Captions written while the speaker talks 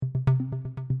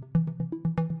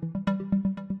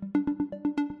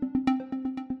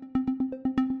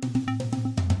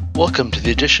Welcome to the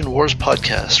Edition Wars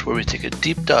podcast, where we take a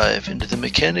deep dive into the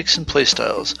mechanics and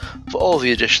playstyles of all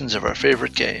the editions of our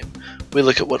favorite game. We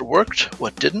look at what worked,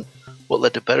 what didn't, what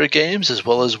led to better games, as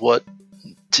well as what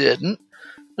didn't,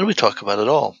 and we talk about it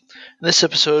all. In this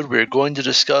episode, we're going to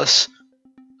discuss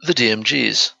the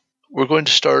DMGs. We're going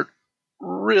to start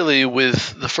really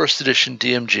with the first edition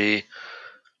DMG,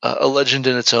 a legend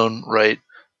in its own right,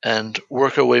 and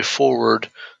work our way forward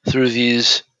through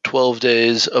these 12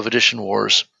 days of Edition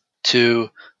Wars to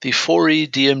the 4E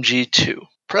DMG2.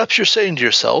 Perhaps you're saying to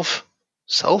yourself,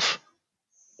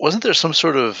 wasn't there some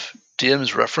sort of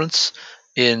DM's reference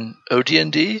in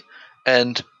OD&D?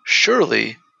 And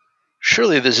surely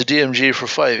there's a DMG for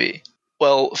 5E.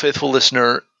 Well, faithful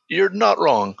listener, you're not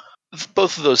wrong.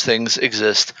 Both of those things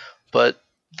exist, but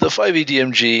the 5E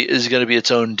DMG is going to be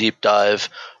its own deep dive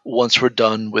once we're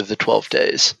done with the 12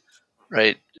 days,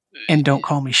 right? And don't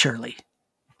call me Shirley.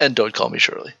 And don't call me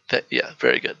Shirley. Yeah,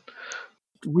 very good.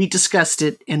 We discussed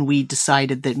it, and we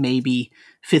decided that maybe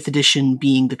 5th edition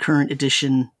being the current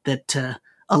edition that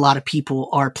a lot of people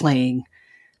are playing,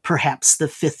 perhaps the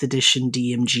 5th edition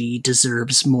DMG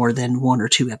deserves more than 1 or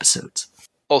 2 episodes.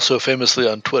 Also, famously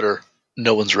on Twitter,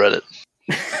 no one's read it.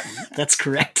 That's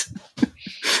correct.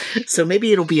 So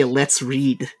maybe it'll be a Let's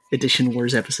Read Edition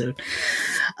Wars episode.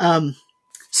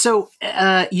 So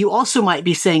you also might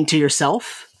be saying to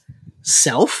yourself,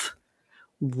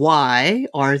 why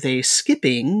are they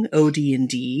skipping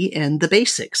OD&D and the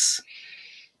basics?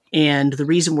 And the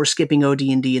reason we're skipping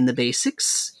OD&D and the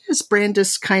basics, as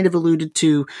Brandis kind of alluded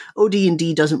to,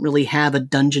 OD&D doesn't really have a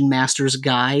Dungeon Master's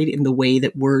Guide in the way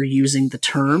that we're using the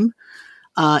term.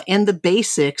 And the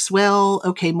basics, well,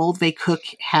 okay, Moldvay Cook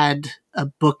had a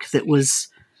book that was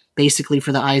basically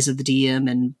for the eyes of the DM,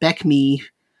 and BECMI,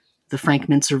 the Frank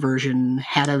Mincer version,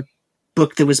 had a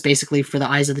book that was basically for the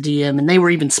eyes of the DM, and they were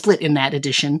even split in that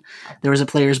edition. There was a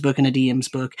player's book and a DM's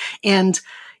book. And,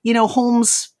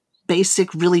 Holmes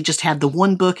Basic really just had the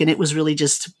one book, and it was really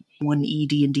just one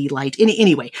D&D Light.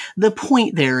 Anyway, the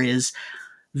point there is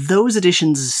those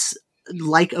editions,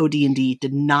 like OD&D,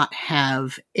 did not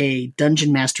have a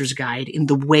Dungeon Master's Guide in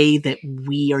the way that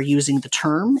we are using the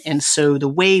term. And so the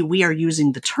way we are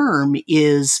using the term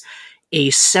is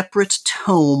a separate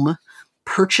tome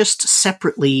purchased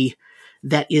separately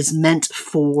that is meant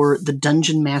for the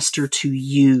Dungeon Master to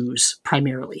use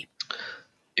primarily.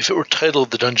 If it were titled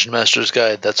The Dungeon Master's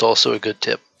Guide, that's also a good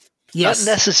tip. Yes.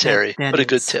 Not necessary, but a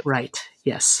good tip. Right.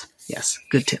 Yes.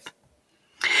 Good tip.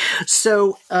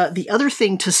 So the other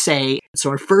thing to say, so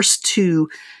our first 2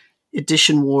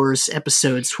 Edition Wars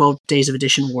episodes, 12 Days of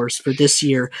Edition Wars for this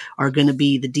year, are going to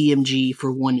be the DMG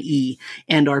for 1E.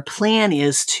 And our plan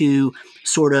is to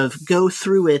sort of go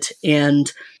through it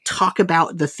and talk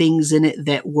about the things in it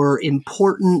that were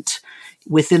important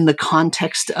within the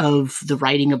context of the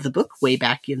writing of the book way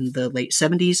back in the late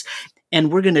 70s. And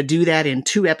we're going to do that in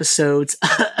 2 episodes.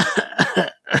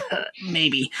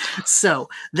 Maybe. So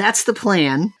that's the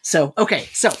plan. So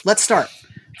let's start.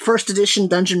 First edition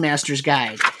Dungeon Master's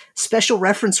Guide. Special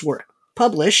reference work.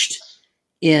 Published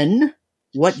in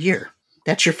what year?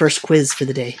 That's your first quiz for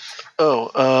the day.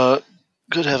 Oh,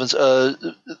 good heavens.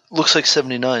 Looks like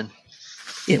 79.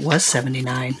 It was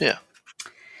 79. Yeah.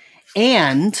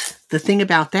 And the thing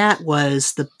about that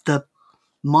was the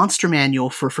Monster Manual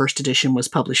for first edition was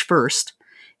published first,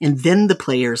 and then the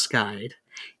Player's Guide,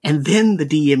 and then the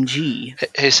DMG.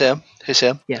 Hey, Sam.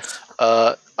 Yes.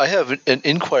 I have an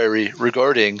inquiry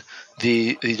regarding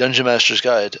the Dungeon Master's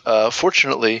Guide.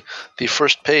 Fortunately, the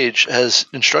first page has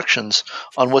instructions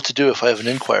on what to do if I have an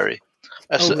inquiry.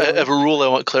 I have a rule I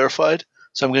want clarified,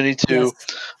 so I'm going to need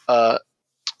to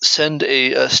send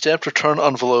a stamped return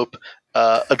envelope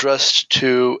addressed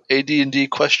to AD&D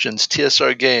Questions,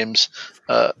 TSR Games,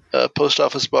 Post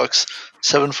Office Box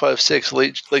 756,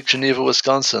 Lake Geneva,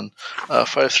 Wisconsin,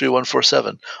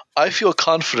 53147. I feel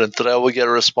confident that I will get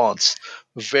a response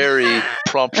very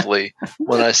promptly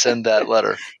when I send that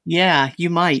letter. Yeah, you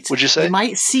might. Would you say? You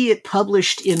might see it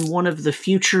published in one of the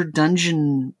future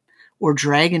Dungeon or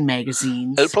Dragon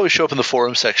magazines. It'd probably show up in the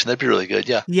forum section. That'd be really good.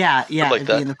 Yeah. Yeah. Like it'd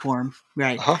that. Be in the forum.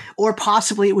 Right. Uh-huh. Or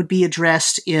possibly it would be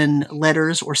addressed in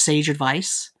letters or sage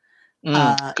advice.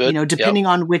 Good. Depending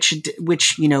on which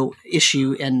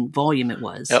issue and volume it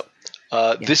was.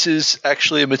 Yep. This is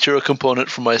actually a material component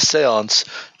for my seance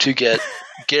to get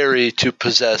Gary to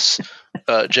possess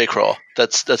J. Crawl.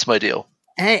 That's my deal.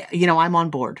 Hey, I'm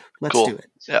on board. Let's do it.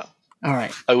 Yeah. All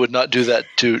right. I would not do that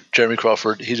to Jeremy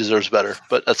Crawford. He deserves better,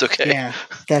 but that's okay. Yeah,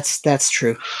 that's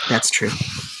true. That's true.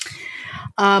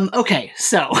 Okay,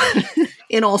 so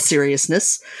in all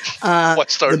seriousness, why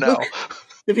start now?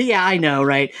 Yeah, I know,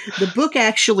 right? The book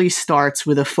actually starts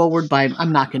with a forward by.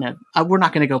 We're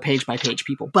not gonna go page by page,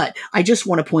 people. But I just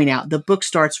want to point out the book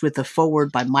starts with a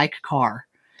forward by Mike Carr.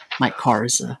 Mike Carr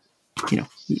is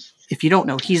if you don't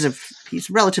know, he's a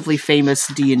relatively famous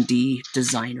D&D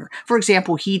designer. For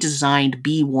example, he designed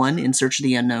B1 in Search of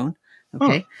the Unknown.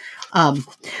 Okay.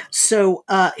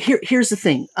 Here's the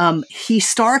thing. He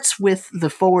starts with the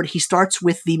forward. He starts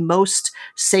with the most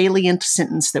salient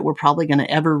sentence that we're probably going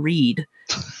to ever read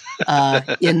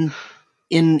in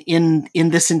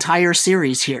this entire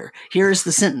series here. Here's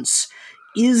the sentence.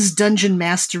 Is dungeon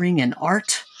mastering an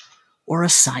art or a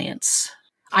science?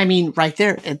 I mean, right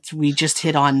there, we just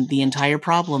hit on the entire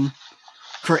problem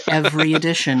for every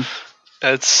edition.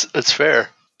 That's fair.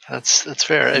 That's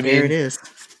fair. I mean, there it is.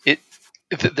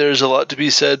 There's a lot to be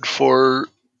said for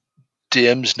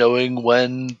DMs knowing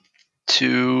when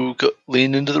to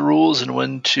lean into the rules and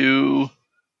when to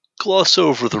gloss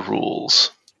over the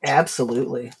rules.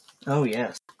 Absolutely. Oh,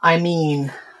 yes. I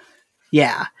mean,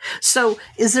 yeah. So,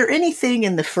 is there anything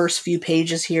in the first few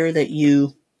pages here that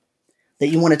you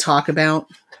want to talk about?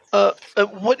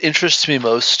 What interests me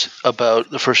most about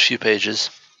the first few pages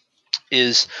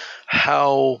is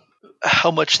how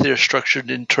much they're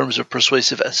structured in terms of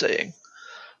persuasive essaying,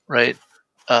 right?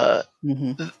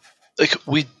 Like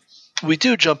we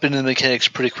do jump into the mechanics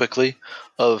pretty quickly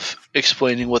of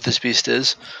explaining what this beast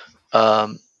is,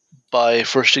 by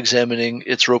first examining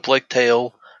its rope-like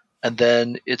tail and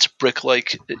then its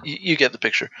brick-like. You get the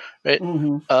picture, right?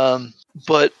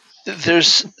 But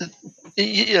there's,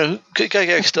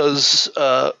 Gygax does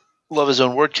love his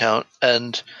own word count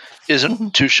and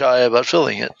isn't too shy about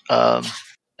filling it.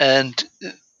 And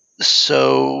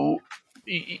so,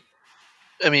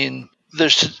 I mean,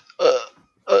 there's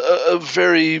a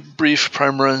very brief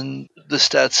primer on the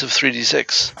stats of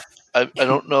 3d6. I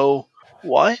don't know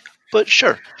why, but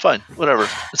sure, fine, whatever,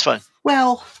 it's fine.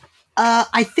 Well,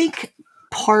 I think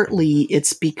partly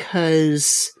it's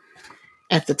because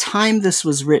at the time this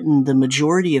was written, the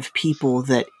majority of people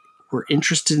that were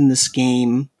interested in this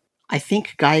game, I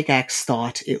think Gygax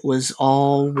thought it was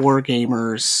all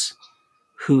wargamers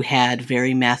who had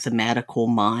very mathematical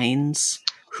minds,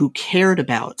 who cared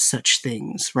about such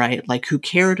things, right? Like who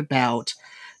cared about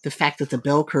the fact that the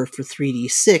bell curve for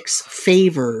 3d6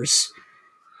 favors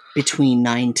between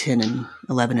 9, 10, and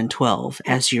 11 and 12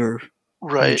 as your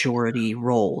majority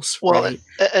rolls. Well, right?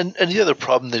 and the other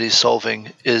problem that he's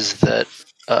solving is that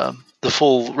the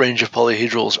full range of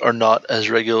polyhedrals are not as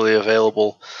regularly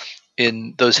available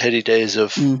in those heady days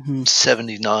of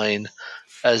 79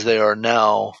 as they are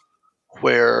now,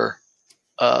 where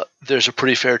there's a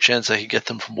pretty fair chance I could get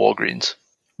them from Walgreens.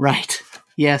 Right.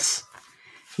 Yes.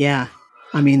 Yeah.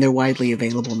 I mean, they're widely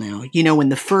available now. You know,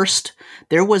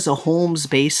 there was a Holmes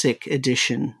Basic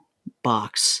Edition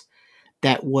box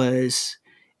that was,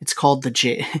 it's called the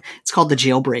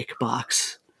jailbreak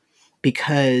box,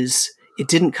 because it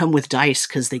didn't come with dice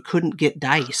because they couldn't get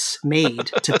dice made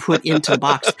to put into the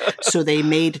box. So they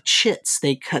made chits.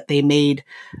 They made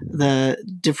the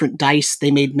different dice.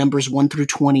 They made numbers 1 through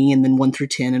 20 and then 1 through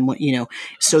 10 and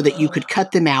so that you could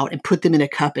cut them out and put them in a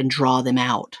cup and draw them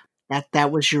out.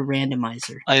 That was your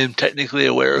randomizer. I am technically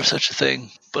aware of such a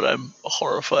thing, but I'm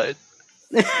horrified.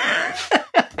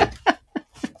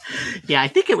 Yeah, I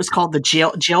think it was called the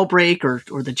jailbreak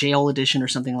or the jail edition or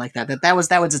something like that. That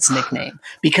was its nickname,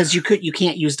 because you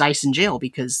can't use dice in jail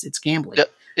because it's gambling.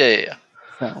 Yep. Yeah.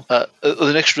 So.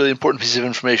 The next really important piece of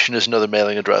information is another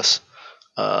mailing address.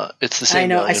 It's the same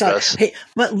mailing address. Hey,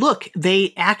 but look,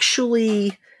 they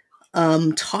actually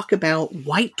talk about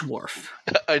White Dwarf.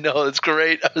 I know, it's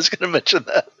great. I was going to mention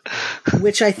that.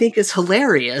 Which I think is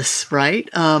hilarious, right?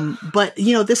 But,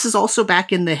 this is also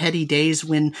back in the heady days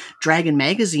when Dragon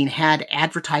Magazine had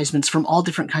advertisements from all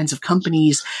different kinds of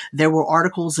companies. There were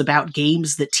articles about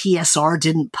games that TSR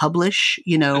didn't publish,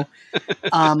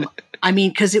 I mean,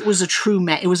 because it was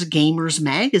it was a gamer's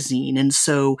magazine, and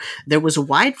so there was a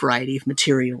wide variety of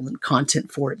material and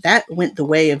content for it. That went the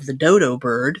way of the dodo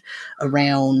bird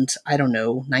around, I don't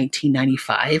know,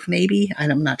 1995 maybe.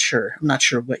 I'm not sure. I'm not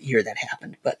sure what year that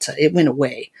happened, but it went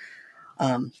away.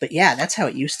 But yeah, that's how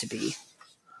it used to be.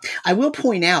 I will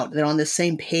point out that on this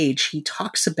same page, he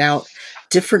talks about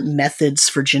different methods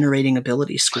for generating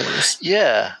ability scores.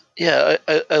 Yeah.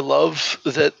 I love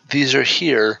that these are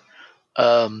here.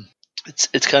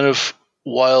 It's kind of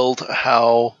wild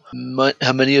how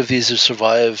many of these have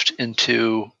survived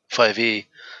into 5e.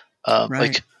 Right.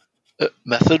 Like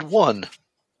method 1,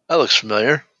 that looks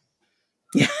familiar.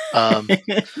 Yeah.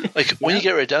 When you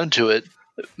get right down to it,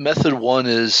 method 1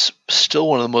 is still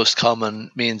one of the most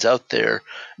common means out there,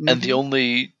 and the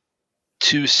only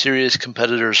two serious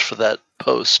competitors for that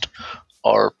post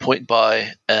are Point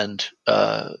Buy and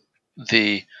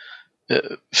the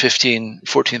 15,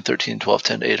 14, 13, 12,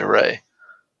 10, 8 array.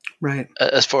 Right.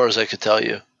 As far as I could tell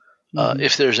you.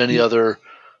 If there's any other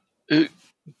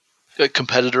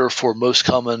competitor for most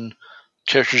common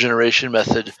character generation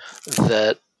method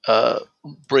that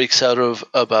breaks out of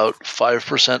about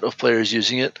 5% of players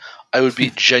using it, I would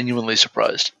be genuinely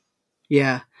surprised.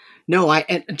 Yeah. No,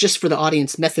 and just for the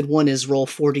audience, method 1 is roll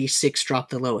 4d6, drop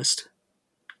the lowest.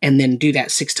 And then do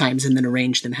that 6 times and then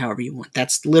arrange them however you want.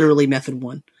 That's literally method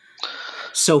 1.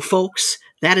 So folks,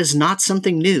 that is not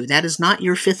something new. That is not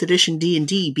your 5th edition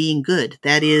D&D being good.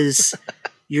 That is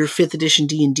your 5th edition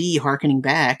D&D harkening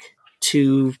back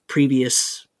to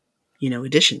previous,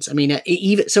 editions. I mean,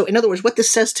 even so. In other words, what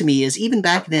this says to me is even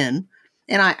back then,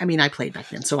 and I played back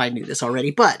then, so I knew this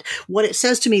already. But what it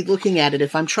says to me, looking at it,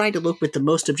 if I'm trying to look with the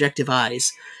most objective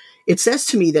eyes, it says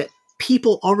to me that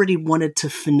people already wanted to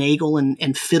finagle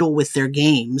and fiddle with their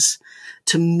games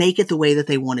to make it the way that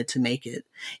they wanted to make it,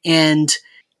 and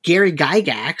Gary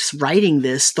Gygax, writing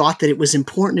this, thought that it was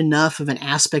important enough of an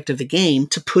aspect of the game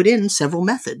to put in several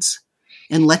methods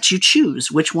and let you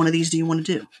choose which one of these do you want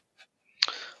to do.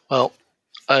 Well,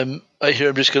 I'm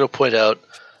just going to point out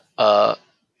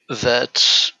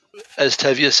that, as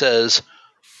Tevye says,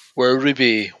 where would we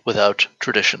be without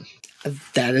tradition?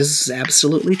 That is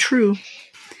absolutely true.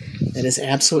 That is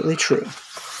absolutely true.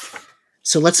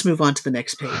 So let's move on to the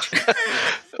next page.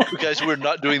 Guys, we're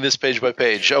not doing this page by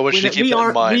page. I want you to keep that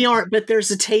in mind. We are, but there's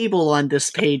a table on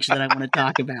this page that I want to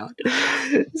talk about.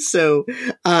 So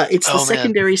it's the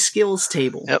secondary skills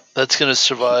table. Yep, that's going to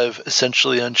survive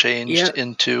essentially unchanged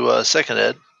into second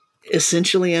ed.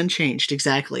 Essentially unchanged,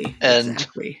 exactly. And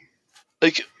exactly.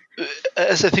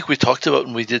 As I think we talked about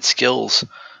when we did skills,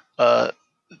 the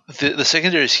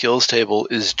secondary skills table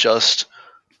is just,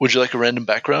 would you like a random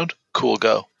background? Cool,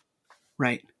 go.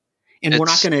 Right. And we're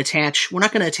not going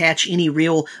to attach any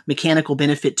real mechanical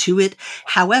benefit to it.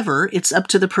 However, it's up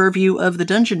to the purview of the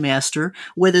dungeon master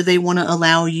whether they want to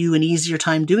allow you an easier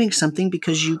time doing something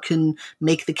because you can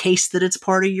make the case that it's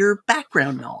part of your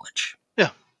background knowledge.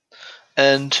 Yeah.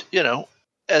 And,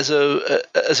 as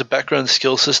a background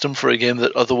skill system for a game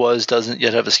that otherwise doesn't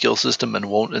yet have a skill system and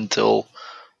won't until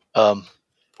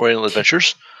Oriental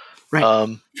Adventures.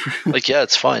 Right.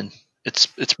 It's fine. It's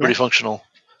pretty functional.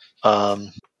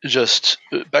 Just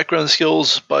background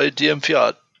skills by DM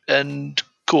Fiat and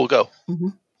cool, go. Mm-hmm.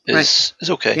 Is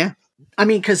okay. Yeah. I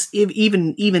mean, because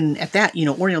even at that,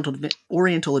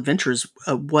 Oriental Adventures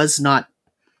was not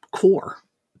core,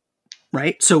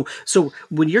 right? So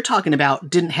when you're talking about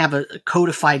didn't have a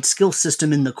codified skill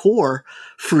system in the core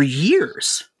for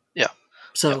years. Yeah.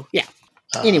 So yeah.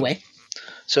 Anyway.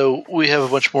 So we have a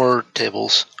bunch more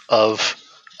tables of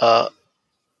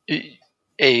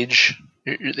age.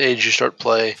 The age you start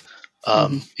play,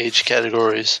 age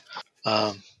categories,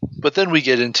 but then we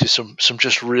get into some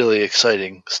just really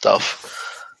exciting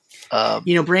stuff.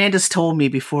 Brandis told me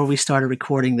before we started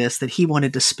recording this that he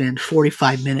wanted to spend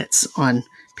 45 minutes on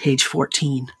page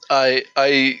 14.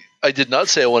 I did not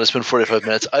say I want to spend 45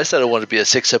 minutes. I said I want to be a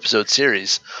 6-episode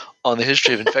series on the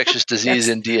history of infectious disease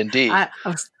in D&D. I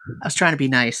was trying to be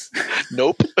nice.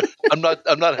 Nope, I'm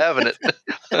not having it.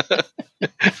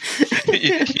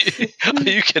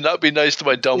 You cannot be nice to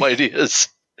my dumb ideas.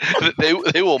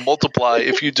 They will multiply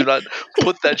if you do not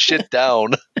put that shit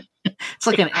down. It's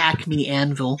like an Acme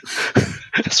anvil.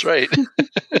 That's right.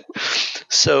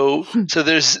 So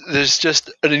there's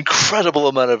just an incredible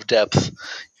amount of depth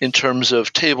in terms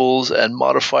of tables and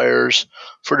modifiers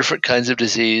for different kinds of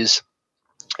disease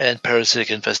and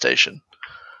parasitic infestation.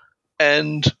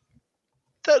 And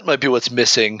that might be what's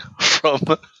missing from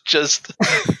just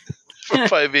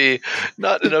 5e.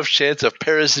 Not enough chance of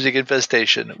parasitic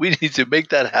infestation. We need to make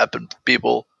that happen,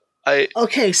 people.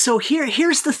 Okay, so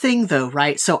here's the thing, though,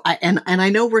 right? So I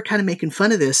know we're kind of making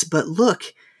fun of this, but look,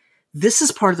 this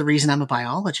is part of the reason I'm a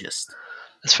biologist.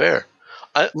 That's fair.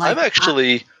 I'm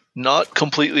actually not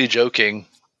completely joking.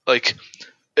 Like,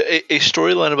 a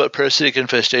storyline about parasitic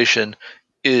infestation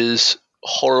is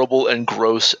horrible and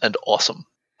gross and awesome.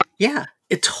 Yeah,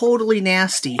 it's totally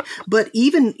nasty. But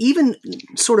even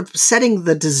sort of setting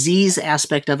the disease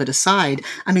aspect of it aside,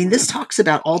 I mean, this talks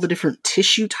about all the different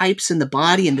tissue types in the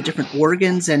body and the different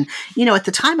organs. And, at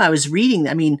the time I was reading,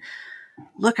 I mean,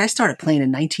 look, I started playing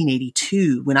in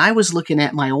 1982. When I was looking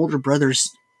at my older brother's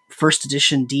first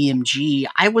edition DMG,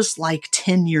 I was like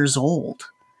 10 years old.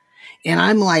 And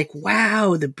I'm like,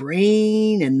 wow, the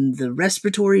brain and the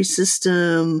respiratory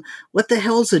system. What the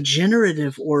hell's a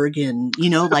generative organ? You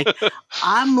know, like,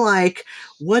 I'm like,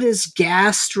 what is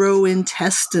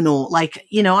gastrointestinal? Like,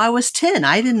 you know, I was 10.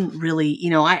 I didn't really,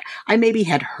 you know, I maybe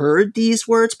had heard these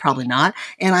words, probably not.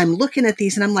 And I'm looking at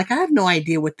these and I'm like, I have no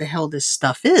idea what the hell this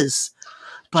stuff is.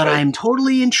 But Right. I'm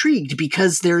totally intrigued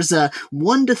because there's a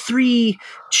 1 to 3,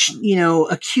 you know,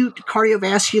 acute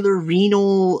cardiovascular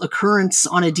renal occurrence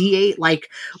on a D8. Like,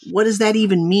 what does that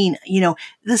even mean? You know,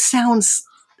 it sounds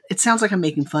like I'm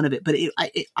making fun of it, but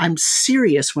I'm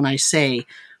serious when I say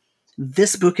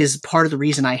this book is part of the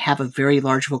reason I have a very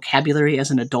large vocabulary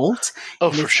as an adult. Oh,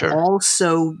 And for it's sure.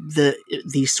 also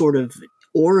the sort of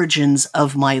origins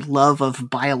of my love of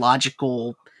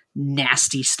biological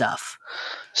nasty stuff.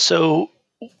 So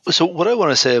what I want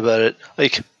to say about it,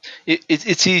 like,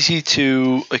 it's easy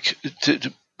to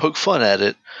to poke fun at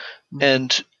it,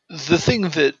 and the thing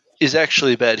that is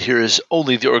actually bad here is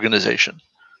only the organization,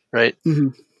 right? Mm-hmm.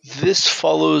 This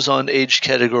follows on age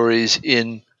categories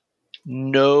in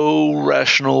no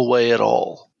rational way at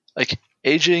all. Like,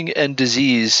 aging and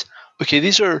disease, okay,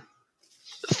 these are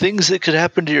things that could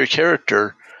happen to your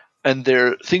character, and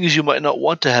they're things you might not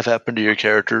want to have happen to your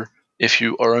character if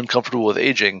you are uncomfortable with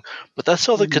aging, but that's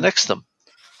all that connects them.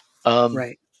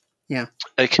 Right. Yeah.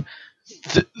 Like,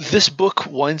 this book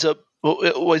winds up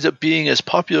being as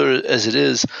popular as it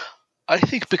is, I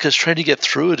think, because trying to get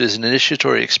through it is an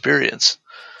initiatory experience,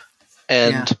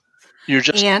 and you're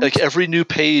just like, every new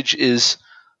page is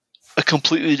a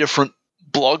completely different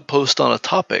blog post on a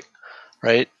topic,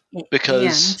 right?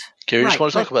 Because Gary just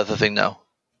wants to talk about the thing now.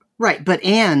 Right, but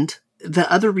the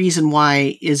other reason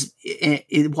why is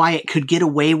why it could get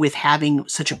away with having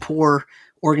such a poor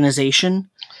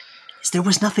organization is there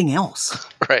was nothing else.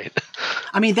 Right.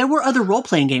 I mean, there were other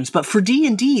role-playing games, but for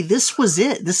D&D, this was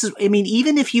it. This is, I mean,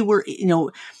 even if you were, you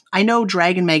know, I know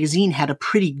Dragon Magazine had a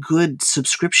pretty good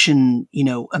subscription, you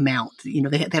know, amount. You know,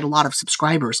 they had a lot of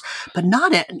subscribers, but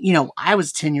not at, you know, I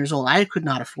was 10 years old. I could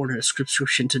not afford a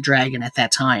subscription to Dragon at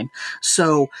that time.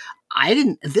 So I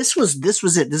didn't, this was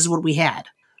it. This is what we had.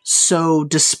 So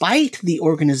despite the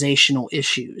organizational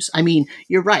issues, I mean,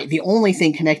 you're right. The only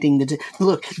thing connecting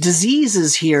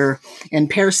diseases here and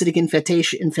parasitic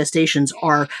infestations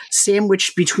are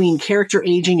sandwiched between character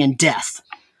aging and death.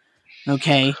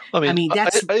 Okay. I mean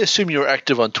that's. I assume you were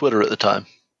active on Twitter at the time.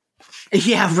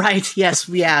 Yeah. Right. Yes.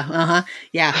 Yeah. Uh-huh.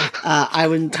 Yeah. I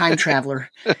was a time traveler,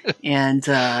 and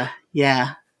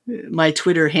yeah. My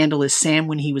Twitter handle is Sam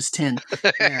when he was 10.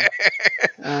 Yeah.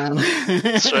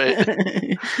 That's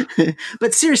right.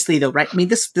 But seriously, though, right? I mean,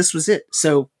 this was it.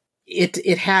 So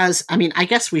it has. I mean, I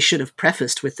guess we should have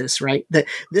prefaced with this, right? That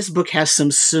this book has some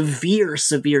severe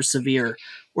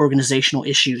organizational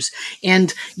issues,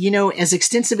 and you know, as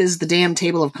extensive as the damn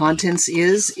table of contents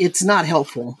is, it's not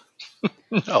helpful.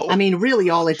 No. I mean, really,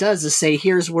 all it does is say,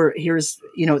 here's you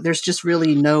know, there's just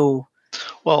really no.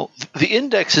 Well, the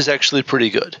index is actually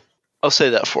pretty good. I'll say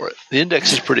that for it. The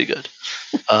index is pretty good.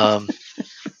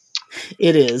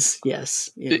 It is, yes,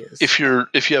 it is. If you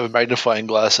have a magnifying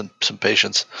glass and some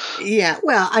patience. Yeah,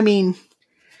 well, I mean,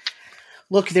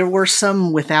 look, there were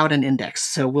some without an index,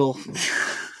 so we'll.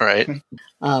 All right.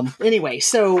 Anyway,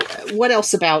 so what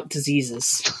else about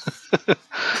diseases?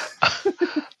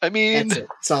 I mean,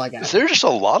 that's all I got. There's just a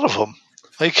lot of them.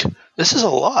 Like, this is a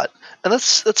lot, and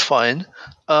that's fine.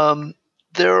 I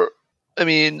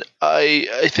mean,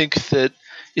 I think that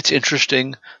it's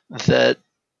interesting that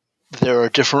there are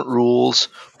different rules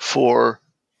for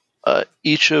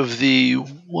each of the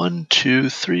 1, 2,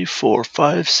 3, 4,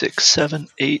 5, 6, 7,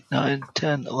 8, 9,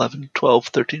 10, 11, 12,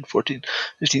 13, 14,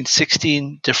 15,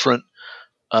 16 different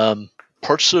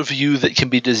parts of you that can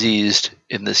be diseased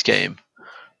in this game,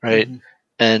 right? Mm-hmm.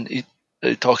 And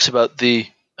it talks about the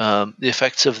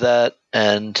effects of that,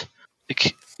 and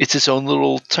it's its own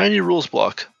little tiny rules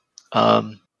block.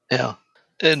 Yeah,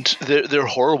 and they're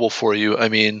horrible for you. I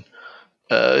mean,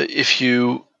 if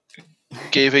you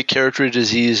gave a character a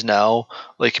disease now,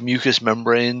 like mucous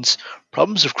membranes,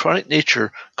 problems of chronic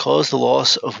nature cause the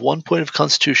loss of 1 point of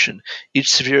constitution, each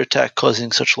severe attack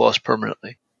causing such loss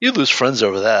permanently. You lose friends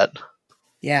over that.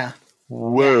 Yeah.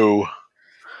 Whoa.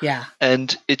 Yeah.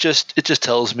 And it just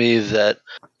tells me that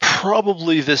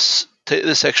probably this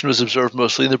section was observed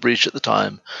mostly in the Breach at the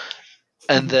time.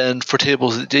 And then for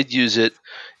tables that did use it,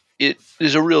 it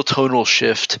is a real tonal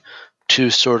shift to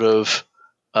sort of,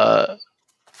 I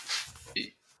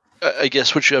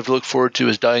guess what you have to look forward to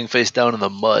is dying face down in the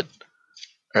mud,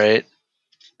 right?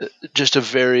 Just a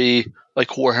very, like,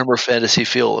 Warhammer Fantasy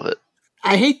feel of it.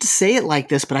 I hate to say it like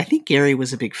this, but I think Gary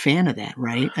was a big fan of that,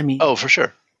 right? I mean, oh, for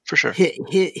sure. for sure.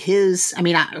 His I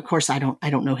mean, of course, I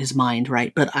don't know his mind,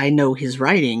 right? But I know his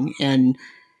writing, and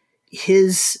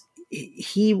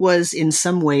he was in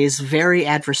some ways very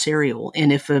adversarial.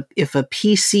 And if a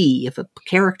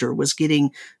character was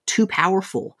getting too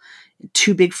powerful,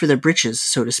 too big for their britches,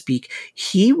 so to speak,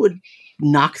 he would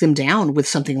knock them down with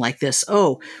something like this.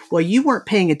 Oh, well, you weren't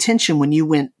paying attention when you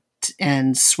went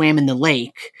and swam in the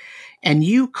lake, and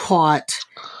you caught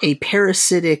a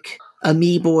parasitic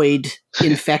amoeboid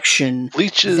infection.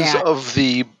 Leeches of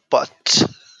the butt.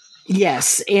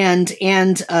 Yes, and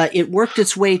it worked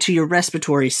its way to your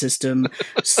respiratory system,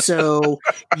 so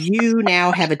you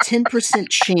now have a 10%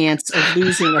 chance of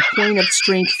losing a point of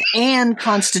strength and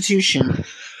constitution,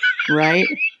 right?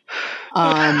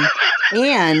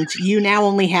 And you now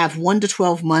only have 1 to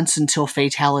 12 months until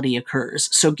fatality occurs.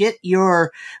 So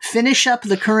finish up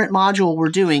the current module we're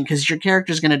doing, because your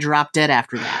character's going to drop dead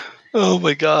after that. Oh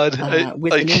my god!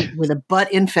 With a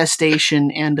butt infestation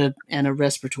and a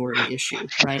respiratory issue,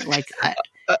 right? Like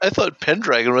I thought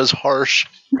Pendragon was harsh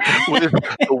with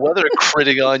the weather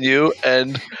critting on you,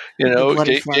 and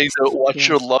getting to watch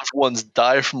your loved ones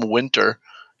die from winter.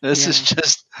 This is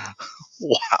just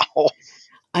wow.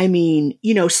 I mean,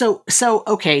 so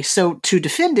to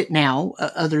defend it now,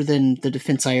 other than the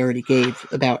defense I already gave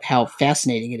about how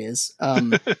fascinating it is,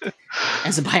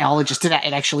 as a biologist, it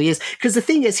actually is. Because the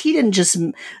thing is, he didn't just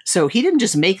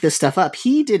make this stuff up.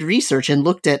 He did research and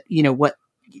looked at,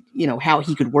 how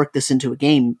he could work this into a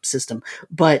game system.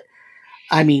 But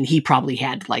I mean, he probably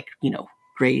had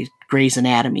Grey's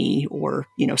Anatomy or,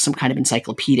 some kind of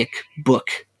encyclopedic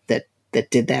book that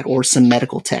did that, or some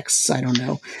medical texts. I don't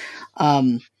know.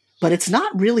 But it's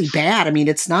not really bad. I mean,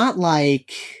 it's not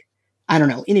like, I don't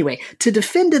know. Anyway, to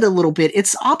defend it a little bit,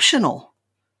 it's optional.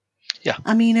 Yeah.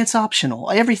 I mean, it's optional.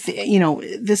 Everything,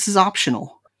 this is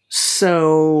optional.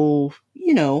 So,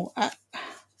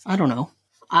 I don't know.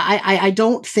 I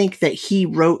don't think that he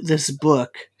wrote this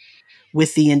book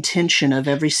with the intention of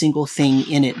every single thing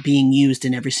in it being used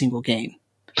in every single game.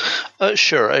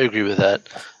 Sure, I agree with that.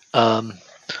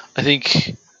 I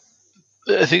think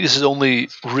this is only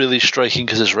really striking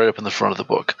because it's right up in the front of the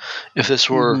book. If this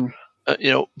were,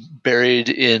 buried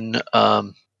in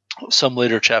some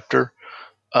later chapter,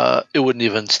 it wouldn't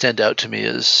even stand out to me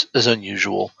as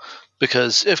unusual.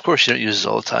 Because, of course, you don't use it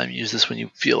all the time. You use this when you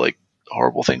feel like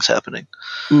horrible things happening.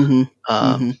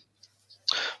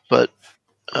 But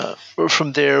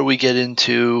from there, we get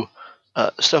into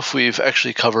stuff we've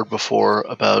actually covered before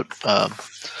about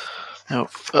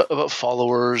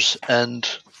followers and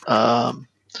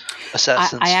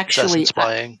assassin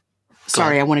spying.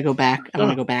 I want to go back. I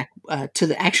want to go back to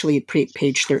the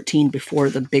page 13 before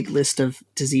the big list of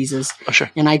diseases. Oh, sure.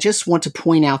 And I just want to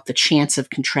point out the chance of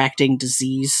contracting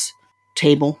disease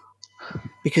table,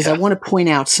 because I want to point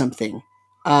out something.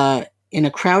 In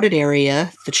a crowded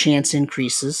area, the chance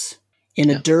increases. In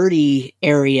a dirty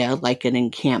area, like an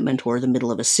encampment or the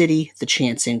middle of a city, the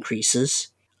chance increases.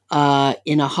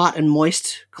 In a hot and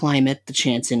moist climate, the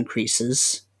chance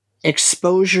increases.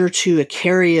 Exposure to a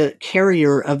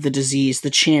carrier of the disease,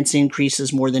 the chance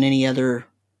increases more than any other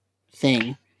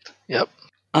thing. Yep.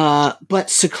 But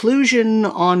seclusion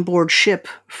on board ship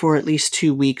for at least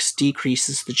 2 weeks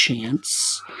decreases the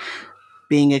chance.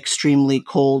 Being extremely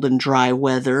cold and dry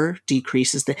weather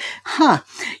decreases the...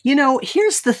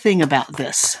 here's the thing about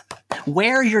this.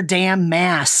 Wear your damn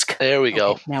mask. There we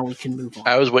go. Now we can move on.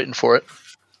 I was waiting for it.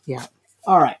 Yeah.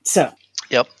 All right, so...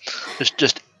 Yep.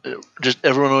 Just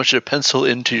everyone wants you to pencil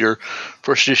into your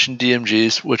first edition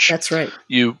DMGs, which that's right.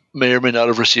 You may or may not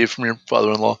have received from your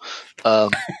father-in-law. A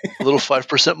little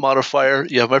 5% modifier.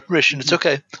 You have my permission. It's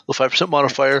okay. A little 5%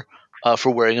 modifier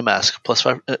for wearing a mask. Plus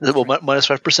minus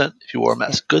 5% if you wore a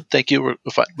mask. Good. Thank you. We're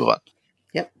fine. Move on.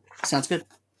 Yep. Sounds good.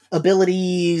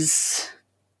 Abilities,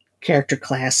 character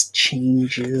class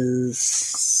changes.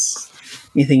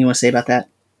 Anything you want to say about that?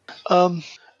 I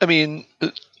mean,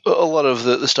 a lot of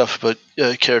the stuff about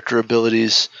character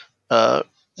abilities,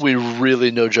 we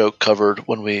really, no joke, covered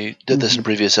when we did this in a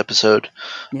previous episode.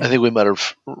 Yeah. I think we might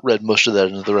have read most of that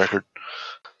into the record.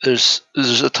 There's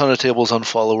a ton of tables on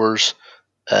followers,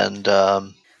 and there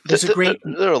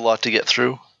are a lot to get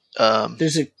through.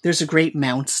 There's a great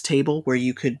mounts table where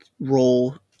you could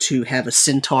roll to have a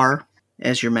centaur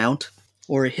as your mount,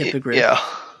 or a hippogriff,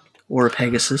 or a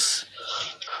pegasus.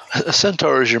 A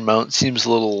centaur as your mount seems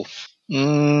a little...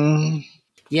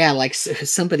 Yeah, like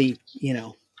somebody,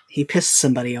 he pissed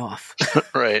somebody off.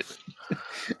 Right.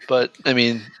 But, I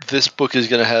mean, this book is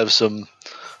going to have some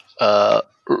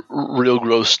real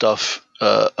gross stuff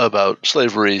about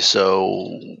slavery,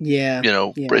 so,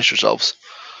 brace yourselves.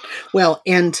 Well,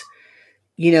 and,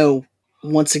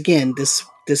 once again, this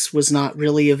was not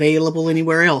really available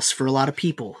anywhere else for a lot of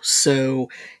people. So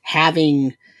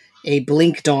having a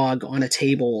blink dog on a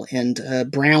table and a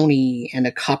brownie and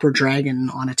a copper dragon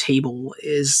on a table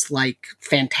is like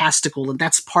fantastical, and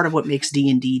that's part of what makes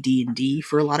D&D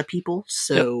for a lot of people.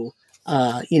 So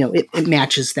it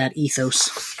matches that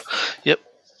ethos. Yep,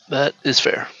 that is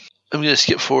fair. I'm going to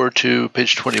skip forward to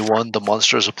page 21, the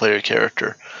monster as a player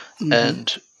character,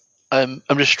 and I'm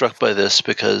just struck by this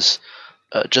because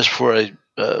just before I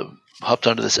hopped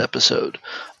onto this episode,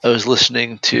 I was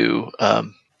listening to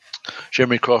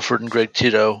Jeremy Crawford and Greg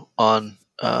Tito on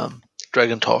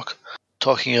Dragon Talk,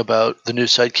 talking about the new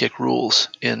sidekick rules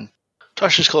in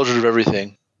Tasha's Cauldron of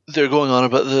Everything. They're going on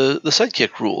about the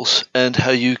sidekick rules and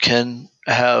how you can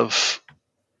apply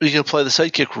the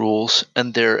sidekick rules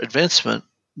and their advancement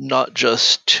not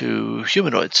just to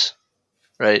humanoids,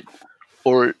 right?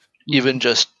 Or even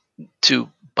just to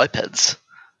bipeds.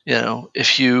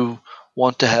 If you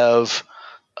want to have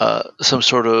some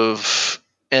sort of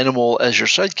animal as your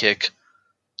sidekick,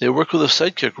 they work with those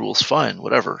sidekick rules, fine,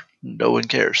 whatever. No one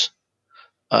cares.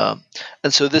 And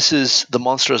so this is the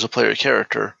monster as a player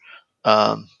character.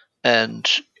 And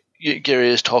Gary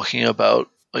is talking about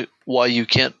like why you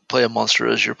can't play a monster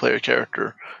as your player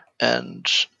character and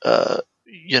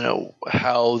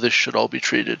how this should all be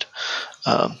treated.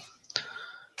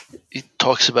 He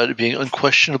talks about it being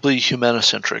unquestionably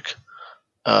humanocentric.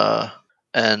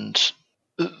 And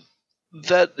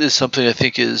that is something I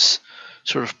think is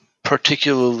sort of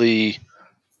particularly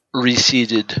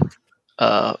receded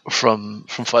from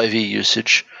 5e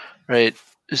usage, right?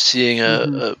 Seeing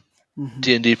a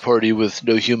D&D party with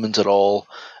no humans at all,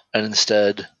 and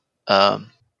instead, tieflings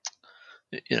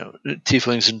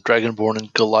and dragonborn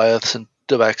and Goliaths and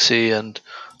Tabaxi and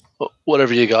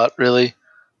whatever you got, really.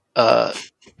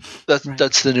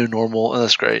 That's the new normal, and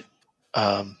that's great.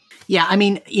 Yeah, I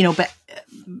mean,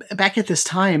 back at this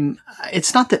time,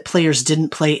 it's not that players didn't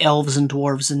play elves and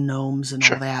dwarves and gnomes and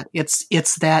all that.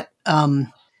 It's that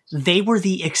they were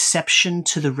the exception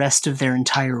to the rest of their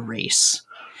entire race.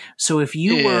 So if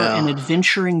you were an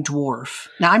adventuring dwarf,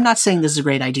 now I'm not saying this is a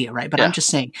great idea, right? But I'm just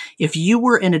saying, if you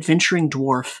were an adventuring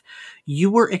dwarf,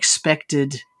 you were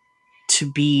expected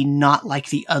to be not like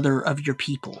the other of your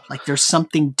people. Like there's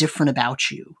something different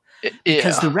about you.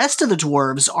 Because the rest of the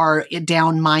dwarves are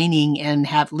down mining and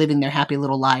living their happy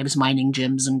little lives, mining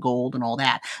gems and gold and all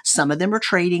that. Some of them are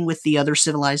trading with the other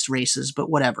civilized races,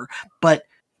 but whatever. But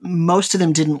most of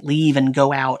them didn't leave and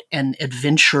go out and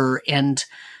adventure and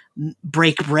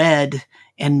break bread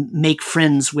and make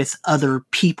friends with other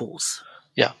peoples.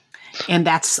 Yeah. And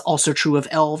that's also true of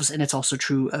elves, and it's also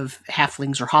true of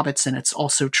halflings or hobbits, and it's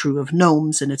also true of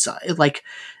gnomes, and it's like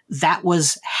that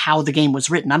was how the game was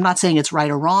written. I'm not saying it's right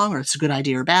or wrong, or it's a good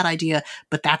idea or bad idea,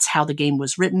 but that's how the game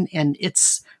was written, and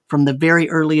it's from the very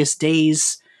earliest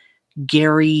days.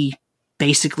 Gary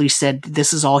basically said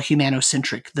this is all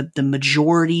humanocentric. The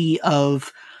majority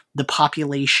of the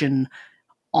population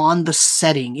in the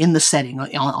setting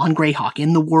on Greyhawk,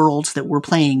 in the worlds that we're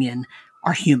playing in,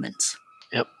 are humans.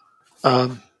 Yep.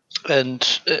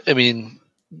 And I mean,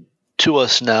 to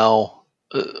us now,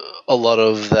 a lot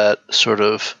of that sort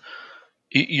of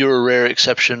you're a rare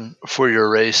exception for your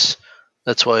race.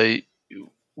 That's why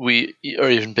we are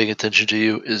even paying attention to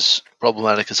you is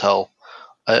problematic as hell.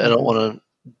 I don't want to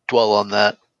dwell on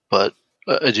that, but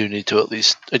I do need to at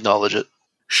least acknowledge it.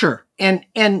 Sure. And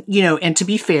to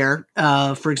be fair,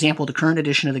 for example, the current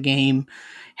edition of the game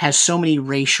has so many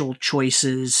racial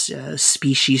choices,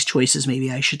 species choices,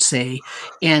 maybe I should say.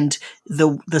 And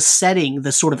the setting,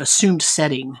 the sort of assumed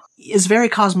setting, is very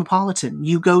cosmopolitan.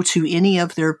 You go to any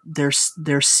of their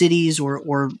cities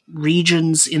or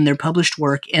regions in their published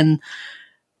work, and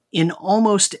in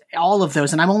almost all of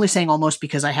those, and I'm only saying almost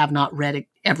because I have not read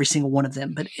every single one of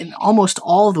them, but in almost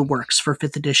all the works for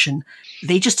 5th edition,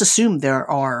 they just assume there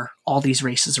are all these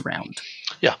races around.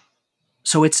 Yeah.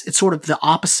 So it's sort of the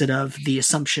opposite of the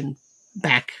assumption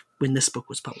back when this book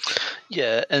was published.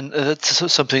 Yeah, and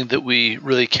that's something that we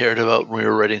really cared about when we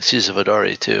were writing Seas of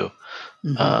Adari too.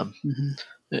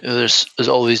 There's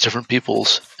all these different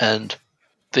peoples, and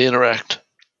they interact.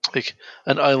 Like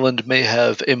an island may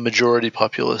have a majority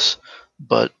populace,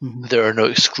 but there are no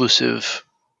exclusive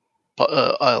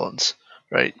islands,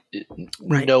 right?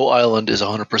 No island is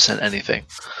 100% anything.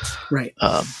 Right.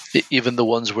 Even the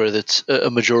ones where it's a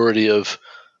majority of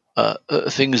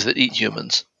things that eat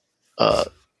humans,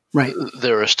 right.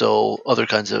 There are still other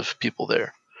kinds of people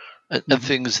there, and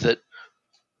things that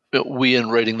we in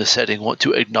writing the setting want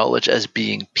to acknowledge as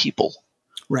being people.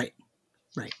 Right.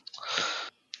 Right.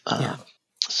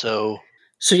 So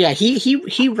yeah,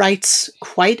 he writes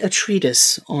quite a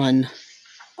treatise on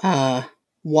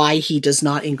why he does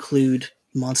not include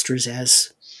monsters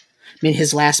as... I mean,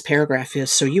 his last paragraph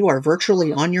is, so you are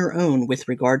virtually on your own with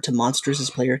regard to monsters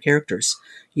as player characters.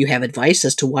 You have advice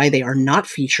as to why they are not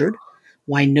featured,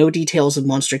 why no details of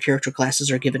monster character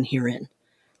classes are given herein.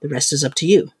 The rest is up to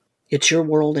you. It's your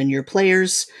world and your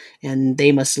players, and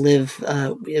they must live,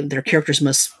 their characters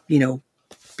must,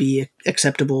 be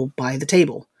acceptable by the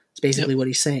table. It's basically what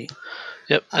he's saying.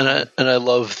 Yep, and I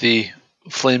love the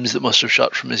flames that must have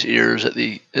shot from his ears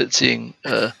at seeing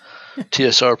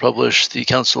TSR publish the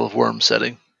Council of Worms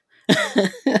setting.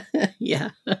 Yeah.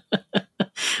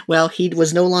 Well, he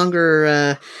was no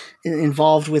longer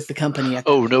involved with the company at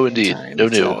that Oh, no, indeed. time. No.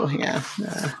 So,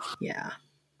 yeah.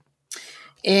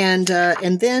 And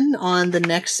then on the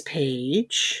next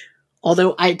page,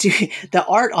 although I do the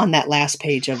art on that last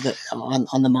page of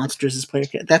on the monsters as player,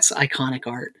 that's iconic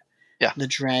art. Yeah. The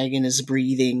dragon is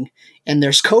breathing, and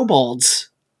there's kobolds.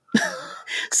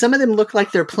 Some of them look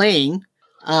like they're playing,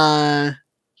 and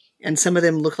some of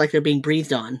them look like they're being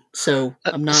breathed on. So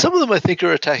I'm not. Some of them, I think,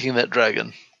 are attacking that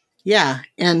dragon. Yeah,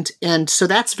 and so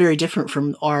that's very different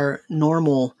from our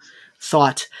normal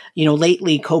thought.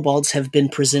 Lately kobolds have been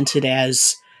presented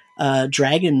as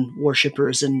dragon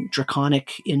worshippers and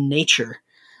draconic in nature,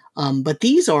 but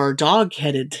these are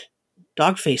dog-faced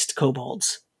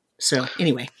kobolds. So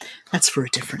anyway, that's for a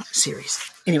different series.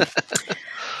 Anyway,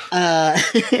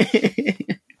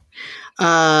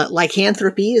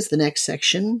 lycanthropy is the next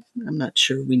section. I'm not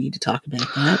sure we need to talk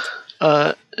about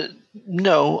that.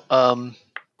 No,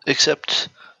 except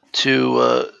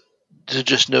to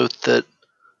just note that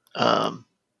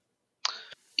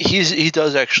he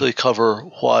does actually cover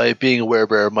why being a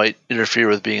werebear might interfere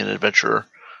with being an adventurer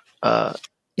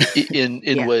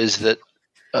in ways that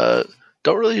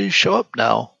don't really show up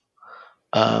now.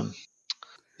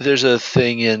 There's a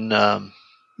thing in the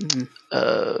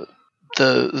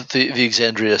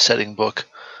Exandria setting book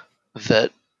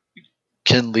that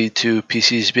can lead to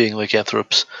PCs being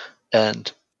lycanthropes,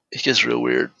 and it gets real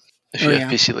weird. If you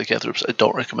have PC lycanthropes, I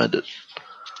don't recommend it.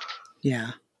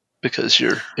 Yeah. Because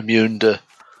you're immune to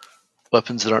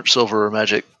weapons that aren't silver or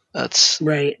magic. That's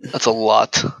right. That's a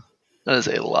lot. That is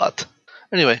a lot.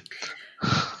 Anyway.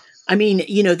 I mean,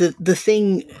 the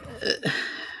thing...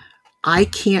 I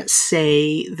can't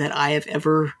say that I have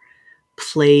ever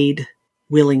played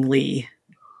willingly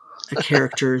a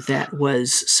character that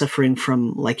was suffering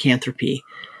from lycanthropy.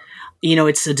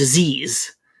 It's a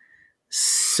disease.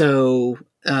 So,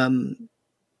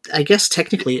 I guess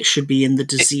technically it should be in the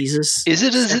diseases. Is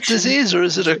it a disease or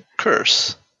is it a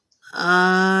curse?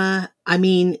 I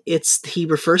mean, he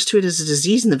refers to it as a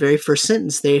disease in the very first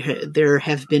sentence. There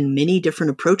have been many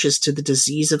different approaches to the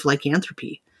disease of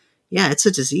lycanthropy. Yeah, it's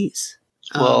a disease.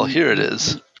 Well, here it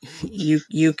is.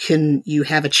 You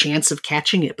have a chance of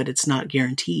catching it, but it's not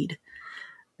guaranteed.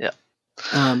 Yeah.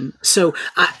 So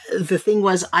the thing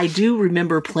was, I do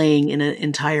remember playing in an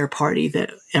entire party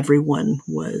that everyone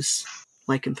was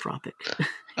lycanthropic.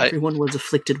 Everyone was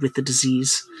afflicted with the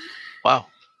disease. Wow.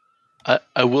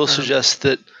 I will suggest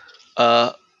that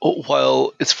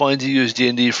while it's fine to use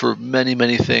D&D for many,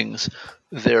 many things,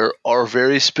 there are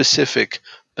very specific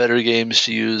better games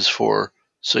to use for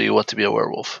So You Want to Be a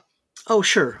Werewolf. Oh,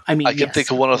 sure. I mean, I can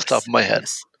think of one off the top of my head.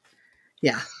 Yes.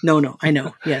 Yeah. No, I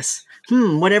know. Yes.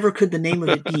 Whatever could the name of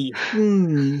it be?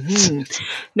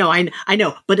 No, I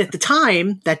know. But at the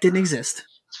time, that didn't exist.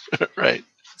 Right.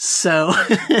 So,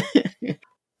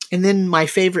 and then my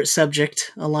favorite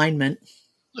subject, alignment.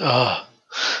 Yeah,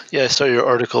 I saw your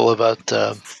article about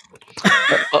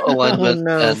alignment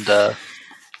and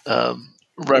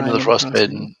Rime of the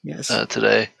Frostmaiden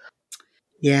today.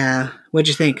 Yeah. What'd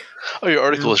you think? Oh, your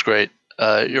article was great.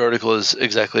 Your article is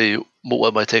exactly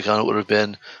what my take on it would have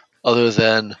been, other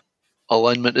than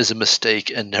alignment is a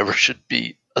mistake and never should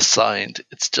be assigned.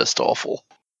 It's just awful.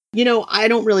 I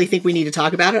don't really think we need to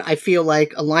talk about it. I feel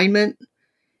like alignment,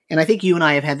 and I think you and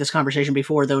I have had this conversation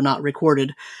before, though not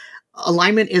recorded.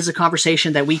 Alignment is a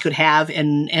conversation that we could have,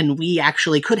 and we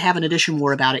actually could have an edition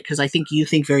more about it, because I think you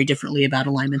think very differently about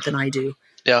alignment than I do.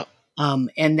 Yeah.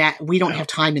 And that we don't have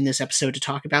time in this episode to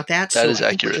talk about that. That so is I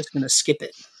think accurate. We're just going to skip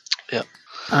it. Yeah.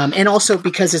 And also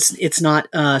because it's not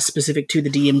specific to the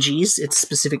DMGs, it's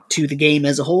specific to the game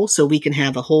as a whole, so we can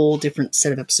have a whole different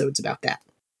set of episodes about that.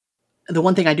 The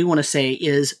one thing I do want to say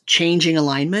is changing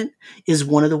alignment is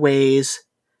one of the ways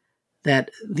that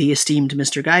the esteemed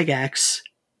Mr. Gygax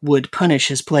would punish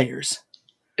his players.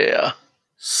 Yeah.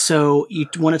 So you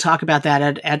want to talk about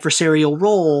that adversarial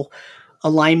role.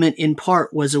 Alignment in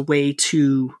part was a way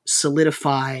to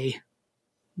solidify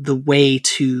the way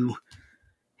to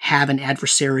have an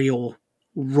adversarial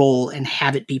role and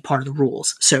have it be part of the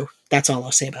rules. So that's all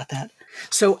I'll say about that.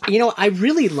 So, I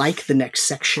really like the next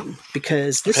section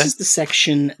because this is the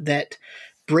section that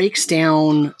breaks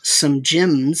down some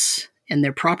gems and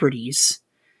their properties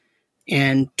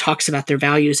and talks about their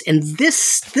values. And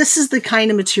this is the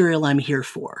kind of material I'm here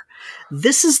for.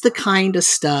 This is the kind of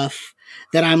stuff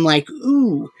that I'm like,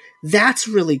 ooh, that's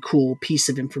really cool piece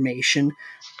of information.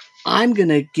 I'm going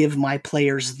to give my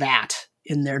players that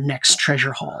in their next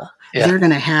treasure haul. Yeah. They're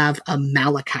going to have a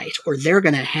malachite, or they're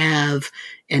going to have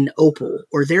an opal,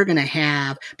 or they're going to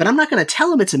have, but I'm not going to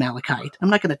tell them it's a malachite. I'm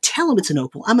not going to tell them it's an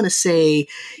opal. I'm going to say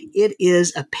it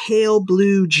is a pale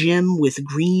blue gem with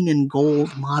green and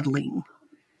gold modeling.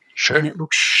 Sure. And it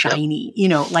looks shiny.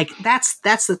 Yep. Like that's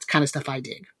the kind of stuff I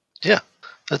dig. Yeah,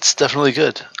 that's definitely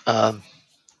good. I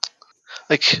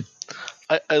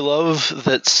love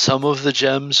that some of the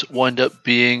gems wind up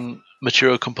being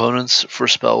material components for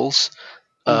spells.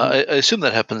 I assume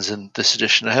that happens in this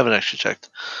edition. I haven't actually checked,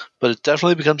 but it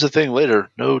definitely becomes a thing later,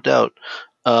 no doubt.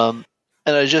 And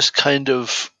I just kind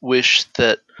of wish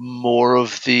that more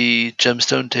of the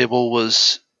gemstone table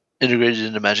was integrated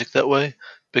into Magic that way,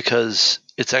 because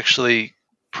it's actually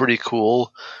pretty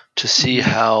cool to see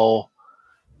how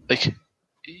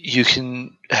you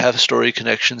can have story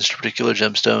connections to particular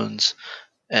gemstones,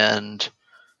 and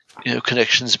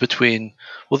connections between,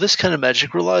 well, this kind of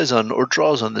magic relies on or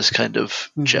draws on this kind of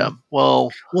gem.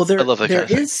 Well, I love that kind of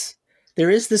thing. There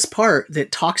is this part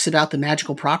that talks about the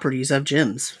magical properties of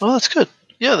gems. Oh, that's good.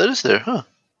 Yeah, that is there, huh?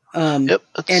 Yep,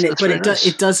 but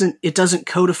it doesn't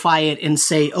codify it and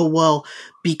say, oh well,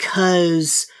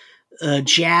 because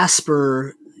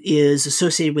jasper is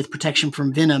associated with protection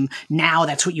from venom, now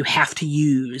that's what you have to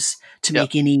use to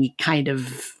make any kind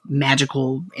of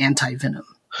magical anti-venom,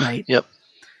 right? Yep.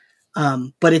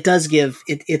 But it does give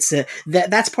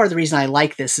that's part of the reason I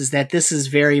like this, is that this is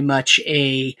very much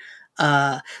a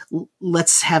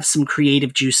let's have some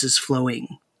creative juices flowing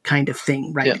kind of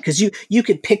thing, right? Because you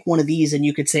could pick one of these and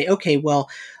you could say, okay, well,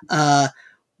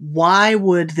 why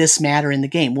would this matter in the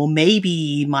game? Well,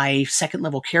 maybe my second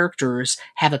level characters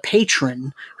have a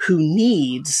patron who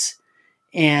needs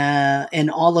an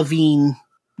olivine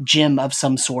gem of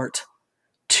some sort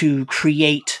to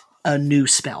create a new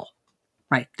spell.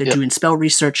 Right. They're doing spell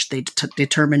research. They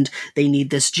determined they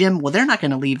need this gem. Well, they're not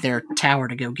going to leave their tower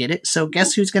to go get it. So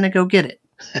guess who's going to go get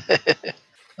it?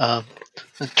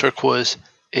 Turquoise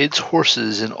aids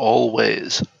horses in all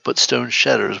ways, but stone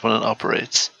shatters when it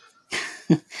operates.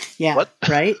 Yeah. What?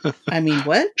 Right? I mean,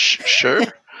 what? Sure.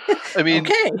 I mean,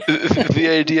 the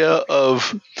idea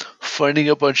of finding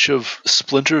a bunch of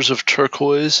splinters of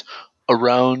turquoise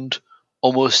around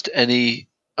almost any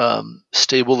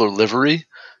stable or livery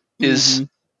is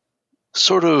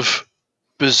sort of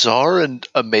bizarre and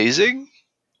amazing.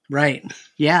 Right.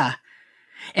 Yeah.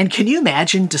 And can you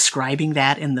imagine describing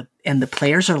that and the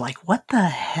players are like, what the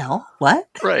hell? What?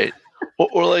 Right.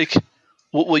 Or like,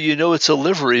 well, it's a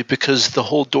livery because the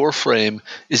whole door frame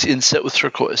is inset with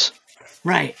turquoise.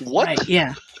 Right. What? Right.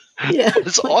 Yeah. Yeah.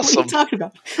 It's awesome. What are you talking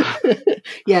about?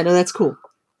 Yeah, no, that's cool.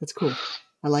 That's cool.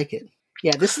 I like it.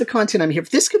 Yeah, this is the content I'm here for.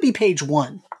 This could be page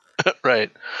 1. Right.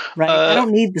 I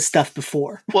don't need the stuff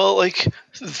before. Well, like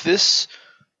this,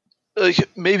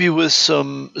 maybe with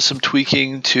some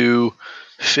tweaking to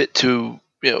fit to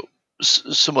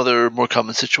some other more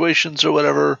common situations or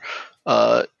whatever,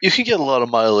 you can get a lot of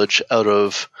mileage out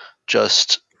of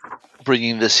just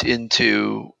bringing this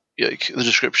into the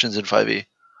descriptions in 5e.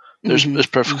 There's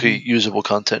perfectly usable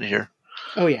content here.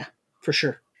 Oh yeah, for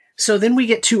sure. So then we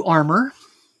get to armor.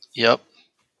 Yep.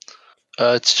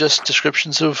 It's just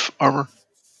descriptions of armor.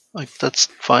 That's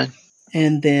fine.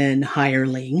 And then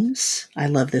hirelings. I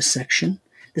love this section.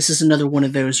 This is another one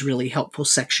of those really helpful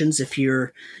sections if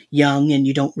you're young and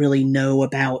you don't really know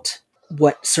about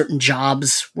what certain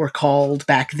jobs were called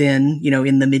back then,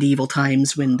 in the medieval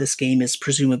times when this game is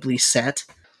presumably set.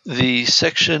 The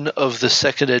section of the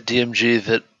second ed DMG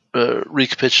that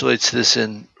recapitulates this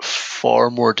in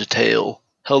far more detail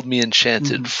held me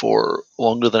enchanted for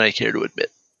longer than I care to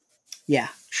admit. Yeah,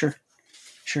 sure.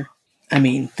 I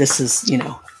mean, this is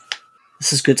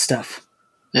good stuff.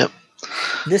 Yep.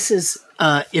 This is,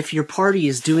 if your party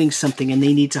is doing something and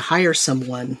they need to hire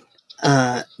someone,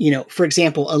 for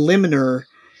example, a limner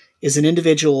is an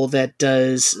individual that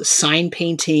does sign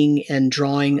painting and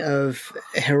drawing of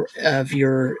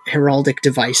your heraldic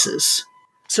devices.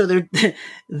 So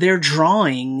they're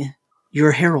drawing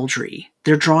your heraldry.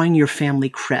 They're drawing your family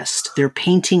crest. They're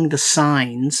painting the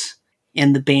signs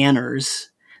and the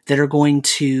banners that are going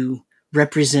to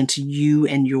represent you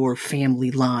and your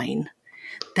family line.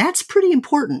 That's pretty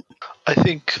important. I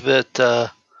think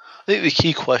that I think the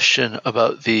key question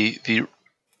about the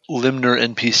Limner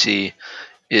NPC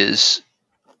is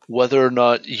whether or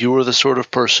not you are the sort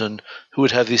of person who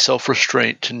would have the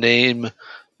self-restraint to name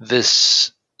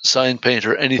this sign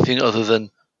painter anything other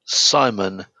than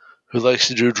Simon, who likes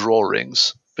to do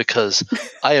drawings, because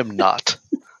I am not.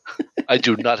 I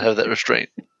do not have that restraint.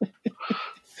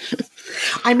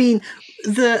 I mean,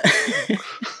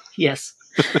 yes.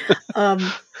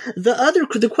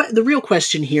 The real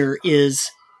question here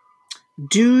is,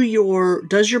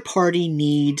 does your party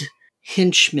need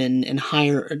henchmen and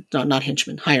not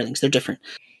henchmen, hirelings? They're different.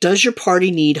 Does your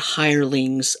party need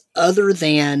hirelings other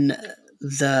than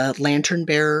the lantern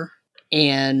bearer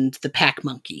and the pack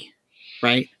monkey,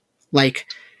 right? Like,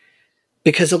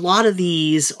 because a lot of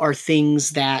these are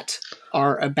things that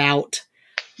are about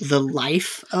the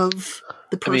life of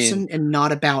the person and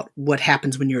not about what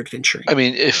happens when you're adventuring. I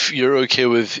mean, if you're okay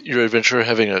with your adventurer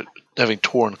having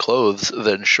torn clothes,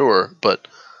 then sure. But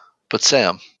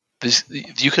Sam,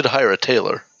 you could hire a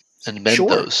tailor and mend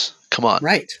those. Come on,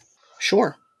 right?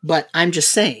 Sure, but I'm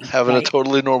just saying, having a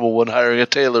totally normal one hiring a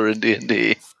tailor in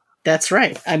D&D. That's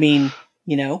right. I mean,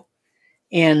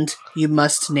 and you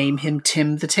must name him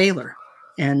Tim the Tailor,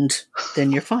 and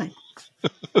then you're fine.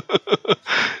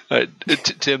 Right.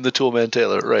 Tim the Toolman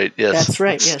Taylor, right? Yes, that's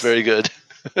right. Yes, very good.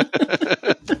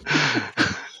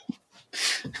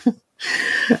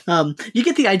 You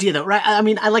get the idea, though, right? I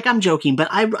mean, I'm joking, but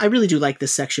I really do like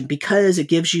this section because it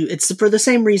gives you. It's for the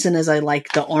same reason as I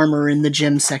like the armor in the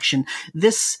gym section.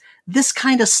 This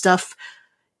kind of stuff,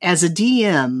 as a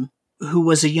DM who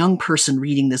was a young person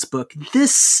reading this book,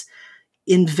 this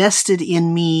invested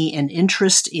in me an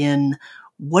interest in.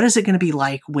 What is it going to be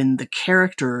like when the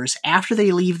characters, after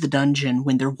they leave the dungeon,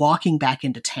 when they're walking back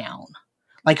into town?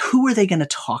 Like, who are they going to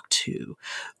talk to?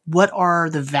 What are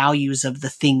the values of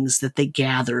the things that they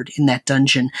gathered in that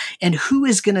dungeon? And who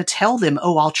is going to tell them,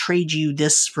 oh, I'll trade you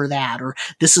this for that, or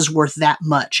this is worth that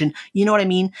much? And you know what I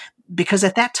mean? Because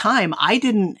at that time, I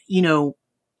didn't,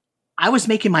 I was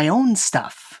making my own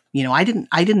stuff. I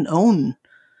didn't own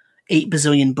 8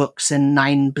 bazillion books and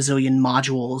 9 bazillion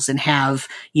modules and have,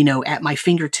 at my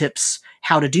fingertips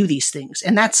how to do these things.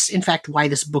 And that's, in fact, why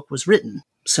this book was written.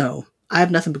 So I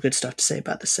have nothing but good stuff to say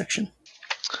about this section.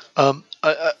 One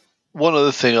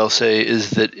other thing I'll say is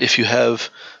that if you have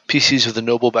PCs with a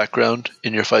noble background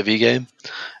in your 5e game,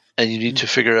 and you need to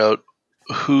figure out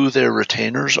who their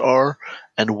retainers are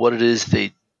and what it is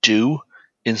they do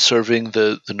in serving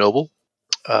the noble,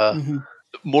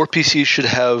 more PCs should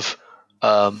have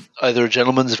either a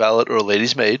gentleman's valet or a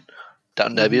lady's maid.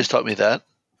 Downton Abbey has taught me that.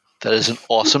 That is an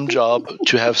awesome job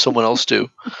to have someone else do.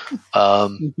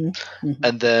 And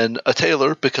then a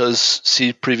tailor, because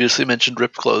she previously mentioned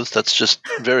ripped clothes. That's just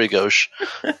very gauche.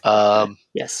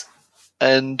 Yes.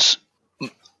 And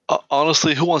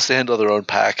honestly, who wants to handle their own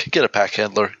pack? Get a pack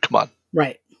handler. Come on.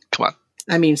 Right. Come on.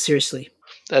 I mean, seriously.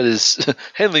 That is,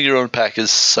 handling your own pack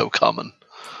is so common.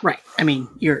 Right. I mean,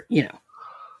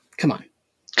 come on.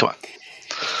 Come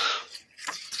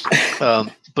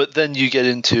on. But then you get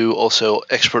into also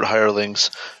expert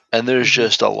hirelings, and there's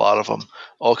just a lot of them.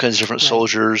 All kinds of different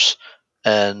soldiers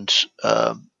and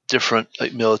different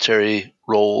military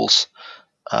roles.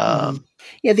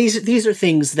 Yeah, these are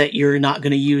things that you're not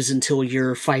going to use until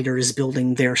your fighter is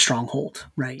building their stronghold,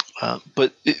 right?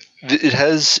 But it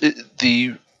has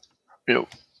the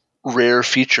rare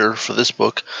feature for this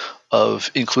book of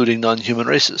including non-human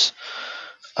races.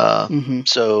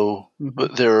 So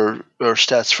there are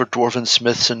stats for dwarven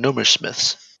smiths and gnomish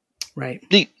smiths. Right.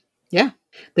 Neat. Yeah.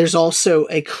 There's also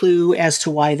a clue as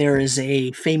to why there is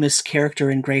a famous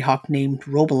character in Greyhawk named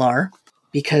Robilar,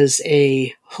 because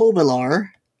a Hobilar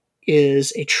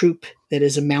is a troop that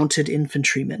is a mounted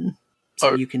infantryman.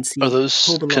 So you can see. Are those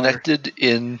Hobilar connected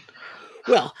in?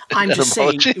 Well, I'm just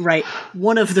saying, right,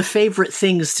 one of the favorite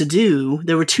things to do,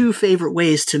 there were 2 favorite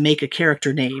ways to make a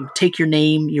character name. Take your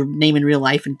name in real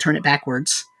life, and turn it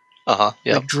backwards. Yeah.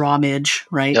 Like Drawmidge,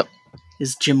 right? Yep.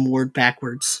 Is Jim Ward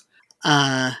backwards.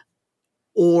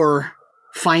 Or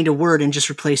find a word and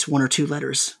just replace 1 or 2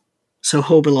 letters. So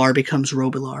Hobilar becomes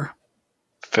Robilar.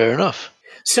 Fair enough.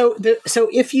 So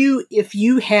if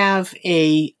you have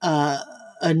a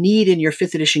need in your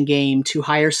 5th edition game to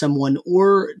hire someone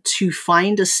or to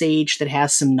find a sage that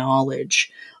has some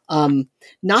knowledge,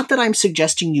 not that I'm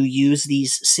suggesting you use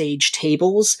these sage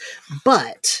tables,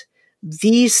 but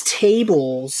these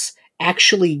tables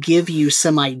actually give you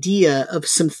some idea of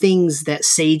some things that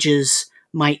sages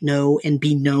might know and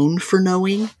be known for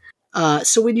knowing.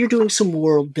 So when you're doing some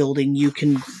world building, you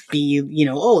can be,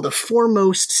 the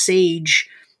foremost sage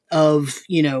of,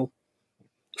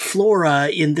 flora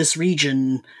in this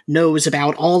region knows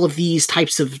about all of these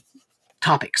types of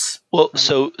topics. Well,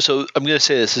 so I'm going to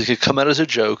say this. It could come out as a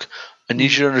joke. I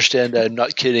need you to understand that I'm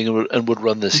not kidding and would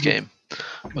run this game.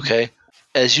 Okay?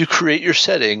 As you create your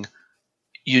setting,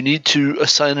 you need to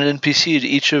assign an NPC to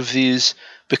each of these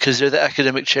because they're the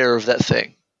academic chair of that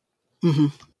thing. Mm-hmm.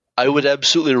 I would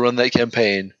absolutely run that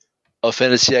campaign of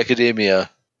Fantasy Academia,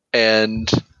 and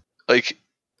like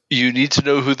you need to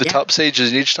know who the top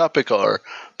sages in each topic are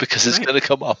because it's going to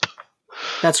come up.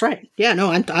 That's right. Yeah,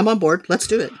 no, I'm on board. Let's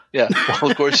do it. Yeah,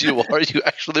 well, of course you are. You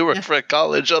actually work for a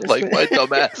college, unlike my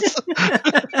dumbass.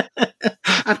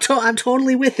 I'm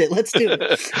totally with it. Let's do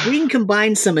it. We can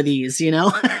combine some of these, you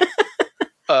know?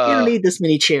 You don't need this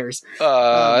many chairs.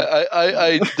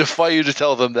 I defy you to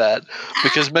tell them that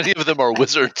because many of them are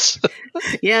wizards.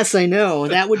 Yes, I know.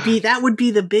 That would be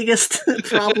the biggest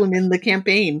problem in the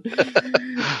campaign.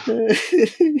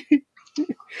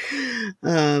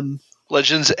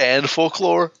 Legends and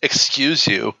folklore, excuse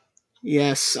you.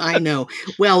 Yes, I know.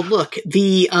 Well, look,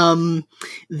 the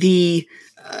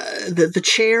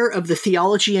chair of the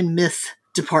theology and myth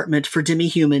department for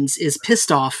Demi-Humans is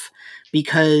pissed off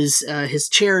because his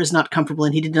chair is not comfortable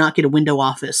and he did not get a window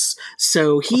office,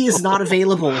 so he is not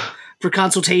available for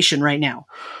consultation right now.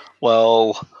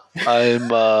 Well, I'm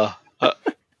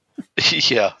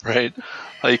yeah, right.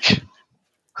 Like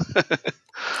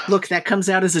look, that comes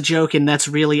out as a joke, and that's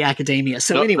really academia.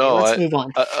 So let's move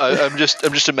on. I'm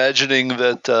just imagining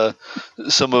that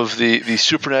some of the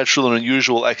supernatural and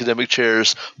unusual academic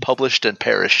chairs published and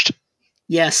perished.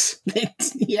 Yes,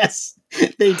 yes,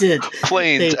 they did.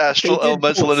 Planes, astral,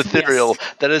 elemental, and ethereal.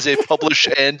 Yes. That is a publish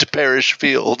and perish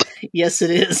field. Yes,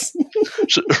 it is.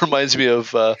 So it reminds me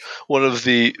of one of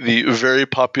the very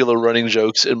popular running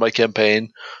jokes in my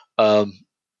campaign.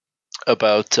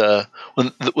 About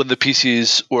when the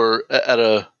PCs were at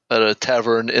a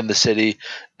tavern in the city,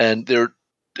 and they're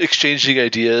exchanging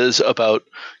ideas about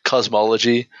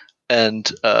cosmology,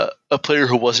 and a player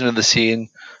who wasn't in the scene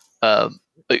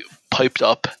piped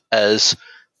up as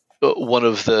one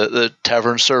of the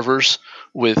tavern servers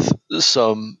with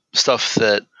some stuff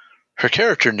that her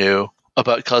character knew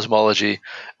about cosmology.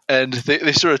 And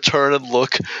they sort of turn and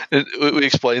look, and we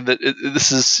explain that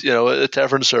this is, a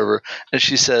tavern server. And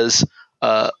she says,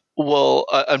 well,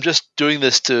 I'm just doing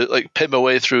this to pay my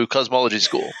way through cosmology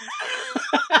school.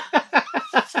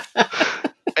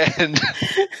 And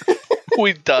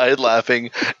we died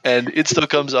laughing, and it still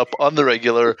comes up on the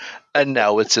regular, and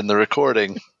now it's in the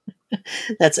recording.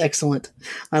 That's excellent.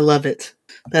 I love it.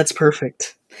 That's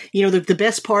perfect. The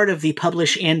best part of the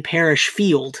publish and perish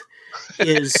field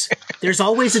is there's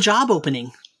always a job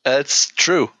opening. That's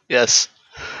true, yes.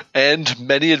 And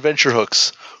many adventure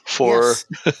hooks for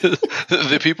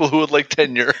the people who would like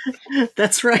tenure.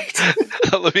 That's right.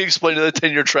 Let me explain how the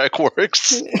tenure track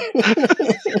works.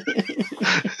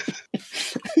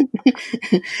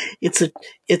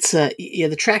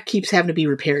 The track keeps having to be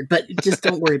repaired, but just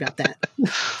don't worry about that.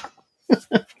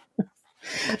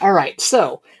 All right,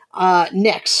 so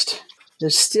next,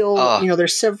 there's still,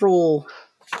 there's several.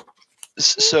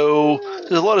 So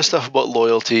there's a lot of stuff about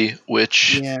loyalty,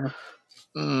 which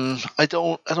I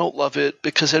don't love it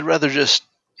because I'd rather just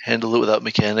handle it without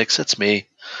mechanics. That's me.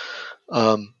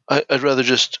 I'd rather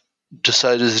just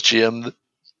decide as a GM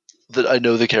that I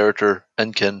know the character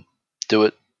and can do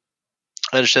it.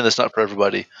 I understand that's not for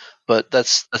everybody, but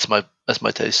that's my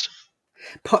taste.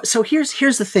 So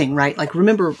here's the thing, right?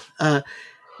 Remember,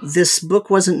 this book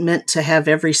wasn't meant to have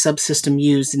every subsystem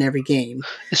used in every game.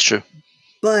 It's true.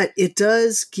 But it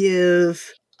does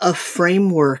give a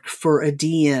framework for a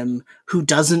DM who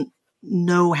doesn't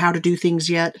know how to do things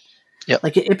yet. Yep.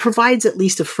 It provides at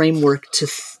least a framework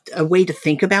a way to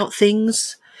think about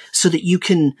things so that you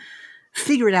can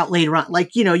figure it out later on.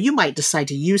 You might decide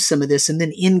to use some of this, and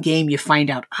then in game you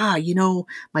find out,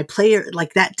 my player,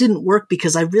 that didn't work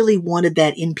because I really wanted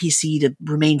that NPC to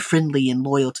remain friendly and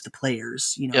loyal to the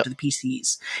players, to the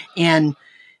PCs. And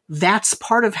that's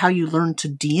part of how you learn to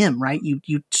DM, right?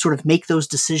 You sort of make those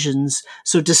decisions.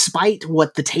 So despite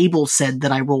what the table said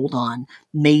that I rolled on,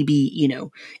 maybe,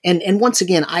 and once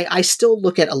again, I still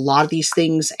look at a lot of these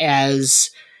things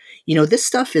as, this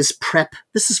stuff is prep.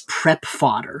 This is prep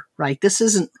fodder, right? This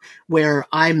isn't where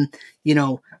I'm going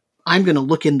to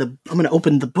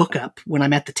open the book up when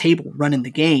I'm at the table running the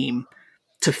game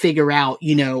to figure out,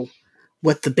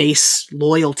 what the base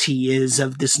loyalty is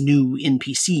of this new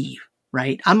NPC,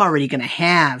 right? I'm already going to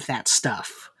have that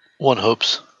stuff. One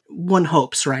hopes,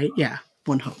 right? Yeah.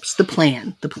 One hopes. The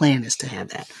plan is to have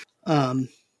that.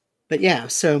 But yeah,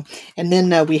 so, and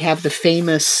then we have the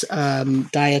famous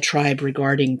diatribe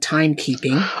regarding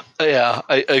timekeeping. Yeah,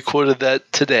 I quoted that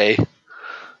today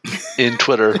in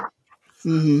Twitter.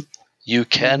 Mm-hmm. You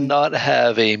cannot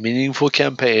have a meaningful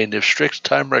campaign if strict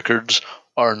time records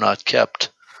are not kept.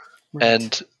 Right.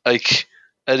 And like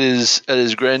that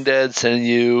is Granddad sending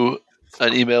you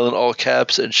an email in all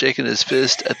caps and shaking his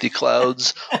fist at the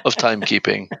clouds of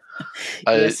timekeeping.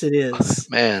 Yes, it is.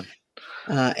 Man.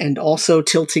 And also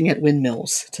tilting at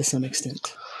windmills to some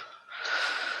extent.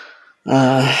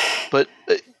 But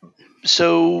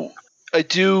so I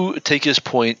do take his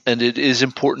point, and it is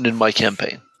important in my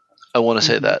campaign. I want to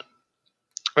say that.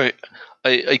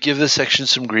 I give this section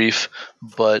some grief,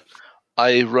 but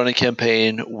I run a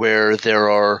campaign where there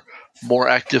are more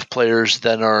active players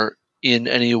than are in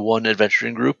any one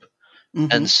adventuring group.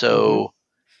 And so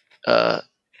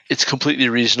it's completely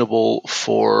reasonable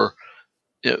for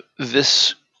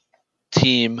this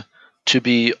team to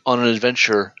be on an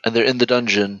adventure and they're in the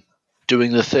dungeon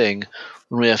doing the thing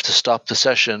when we have to stop the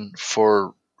session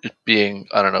for it being,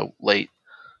 I don't know, late.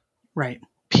 Right.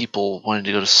 People wanting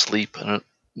to go to sleep.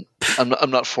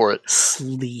 I'm not for it.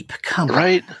 Sleep. Come on.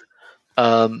 Right?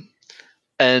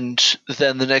 And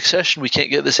then the next session, we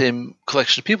can't get the same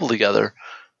collection of people together.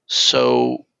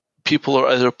 So people are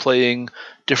either playing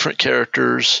different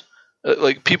characters,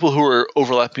 like people who are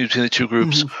overlapping between the two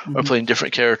groups are playing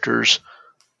different characters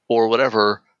or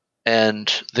whatever,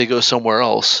 and they go somewhere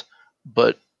else.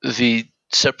 But the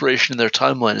separation in their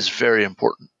timeline is very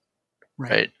important,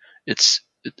 right? It's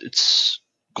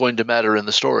going to matter in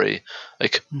the story,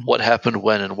 like what happened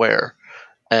when and where.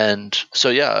 And so,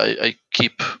 yeah, I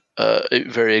keep a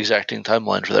very exacting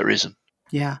timeline for that reason.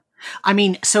 Yeah. I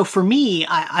mean, so for me,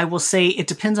 I will say it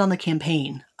depends on the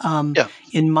campaign.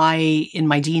 In my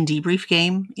D&D brief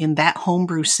game, in that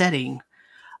homebrew setting,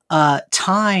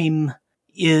 time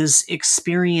is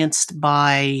experienced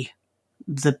by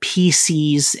the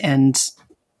PCs and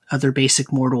other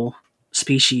basic mortal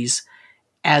species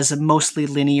as a mostly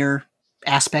linear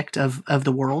aspect of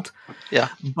the world. Yeah.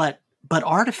 But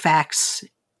artifacts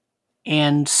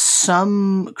and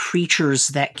some creatures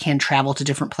that can travel to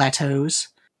different plateaus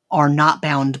are not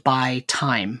bound by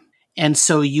time. And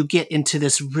so you get into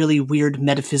this really weird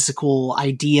metaphysical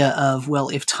idea of, well,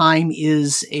 if time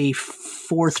is a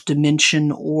fourth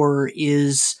dimension or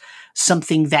is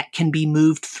something that can be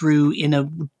moved through in a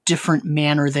different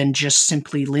manner than just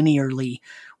simply linearly,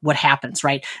 what happens,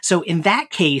 right? So in that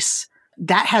case,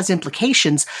 that has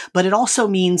implications, but it also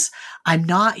means I'm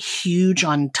not huge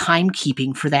on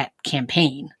timekeeping for that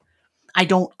campaign. I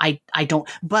don't,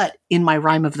 but in my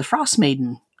Rime of the Frost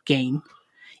Maiden game,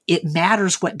 it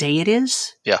matters what day it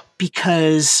is. Yeah.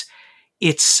 Because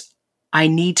I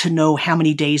need to know how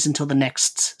many days until the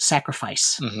next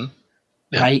sacrifice.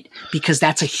 Yeah. Right? Because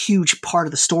that's a huge part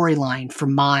of the storyline for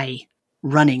my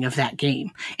running of that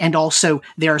game. And also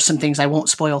there are some things, I won't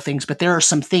spoil things, but there are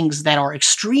some things that are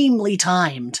extremely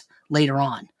timed later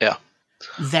on. Yeah.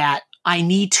 That I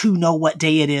need to know what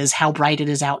day it is, how bright it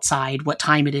is outside, what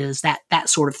time it is, that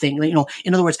sort of thing. You know,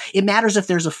 in other words, it matters if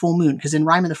there's a full moon, because in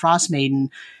Rime of the Frost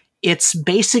Maiden, it's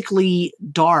basically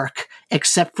dark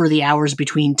except for the hours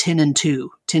between 10 and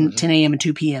 2, 10 a.m. and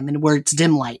 2 p.m., and where it's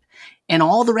dim light. And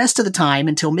all the rest of the time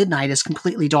until midnight is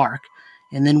completely dark.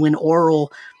 And then when Auril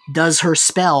does her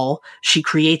spell, she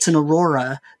creates an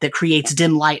aurora that creates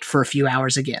dim light for a few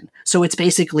hours again. So it's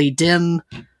basically dim,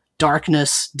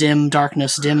 darkness, dim,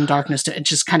 darkness, dim, darkness. It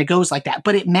just kind of goes like that.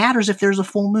 But it matters if there's a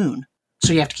full moon.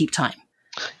 So you have to keep time.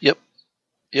 Yep.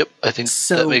 I think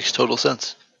that makes total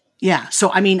sense. Yeah.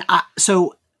 So, I mean,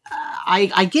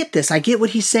 I get this. I get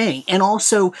what he's saying. And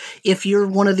also, if you're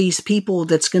one of these people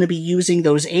that's going to be using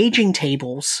those aging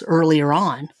tables earlier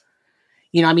on,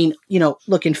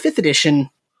 look, in 5th edition,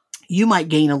 you might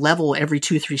gain a level every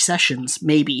 2-3 sessions,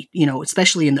 maybe,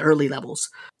 especially in the early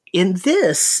levels. In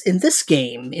this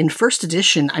game, in 1st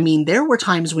edition, I mean, there were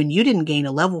times when you didn't gain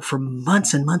a level for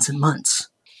months and months and months.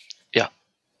 Yeah.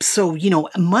 So,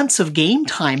 months of game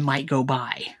time might go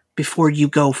by before you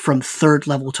go from 3rd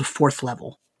level to 4th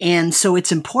level. And so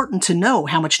it's important to know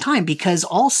how much time, because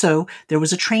also there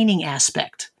was a training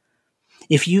aspect.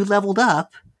 If you leveled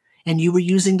up and you were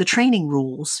using the training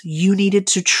rules, you needed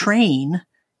to train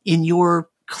in your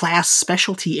class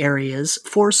specialty areas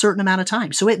for a certain amount of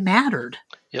time. So it mattered.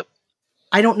 Yep.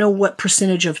 I don't know what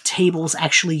percentage of tables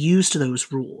actually used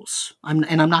those rules. I'm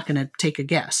not going to take a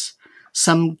guess.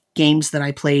 Some games that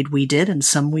I played, we did, and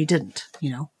some we didn't,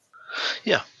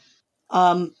 Yeah.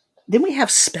 Then we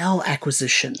have spell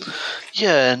acquisition.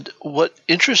 Yeah, and what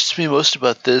interests me most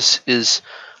about this is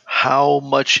how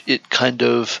much it kind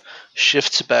of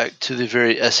shifts back to the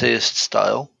very essayist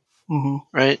style,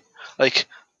 right? Like,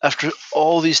 after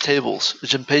all these tables,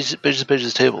 pages and pages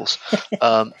of tables,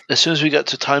 as soon as we got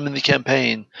to time in the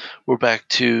campaign, we're back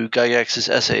to Gygax's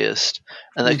essayist,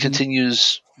 and that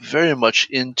continues very much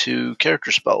into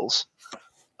character spells.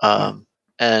 And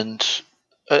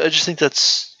I just think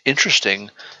that's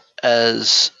interesting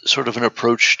as sort of an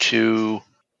approach to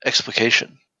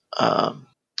explication.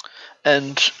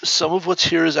 And some of what's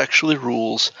here is actually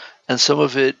rules, and some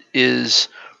of it is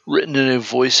written in a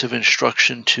voice of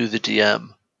instruction to the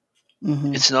DM.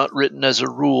 It's not written as a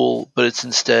rule, but it's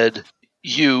instead,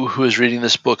 you who is reading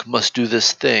this book must do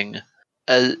this thing,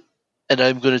 and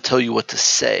I'm going to tell you what to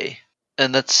say.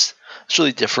 And it's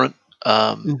really different.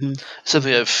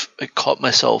 Something I've caught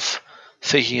myself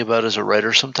thinking about as a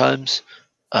writer sometimes,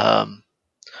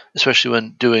 especially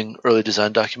when doing early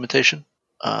design documentation.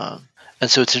 And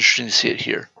so it's interesting to see it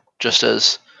here, just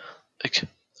as like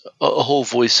a whole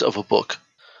voice of a book.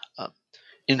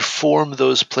 Inform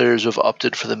those players who have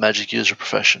opted for the magic user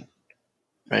profession,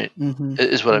 right?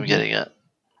 Is what I'm getting at.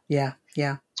 Yeah.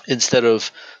 Instead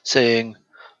of saying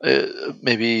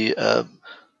maybe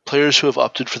players who have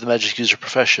opted for the magic user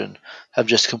profession have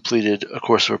just completed a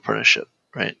course of apprenticeship,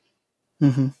 right?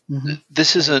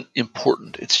 This isn't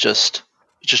important. It just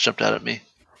jumped out at me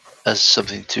as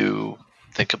something to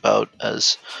think about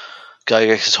as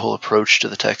Gygax's whole approach to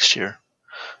the text here.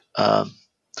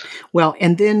 Well,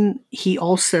 and then he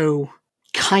also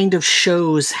kind of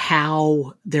shows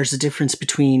how there's a difference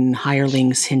between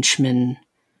hirelings, henchmen,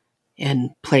 and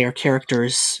player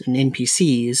characters and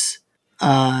NPCs,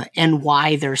 and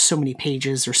why there's so many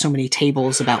pages or so many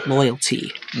tables about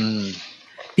loyalty.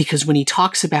 Because when he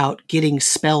talks about getting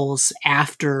spells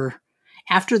after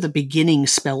the beginning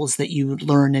spells that you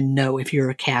learn and know if you're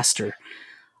a caster,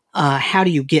 how do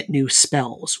you get new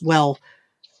spells? Well,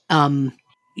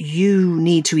 you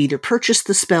need to either purchase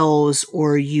the spells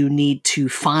or you need to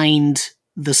find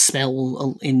the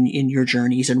spell in your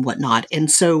journeys and whatnot. And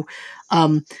so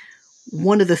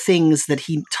one of the things that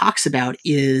he talks about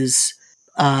is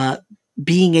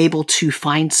being able to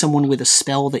find someone with a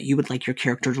spell that you would like your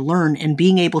character to learn and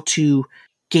being able to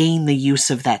gain the use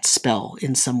of that spell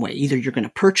in some way. Either you're going to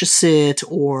purchase it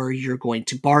or you're going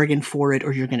to bargain for it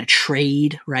or you're going to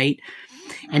trade, right?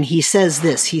 And he says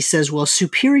this, he says, well,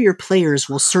 superior players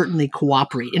will certainly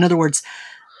cooperate. In other words,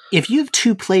 if you have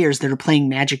two players that are playing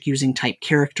magic using type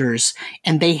characters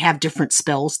and they have different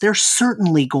spells, they're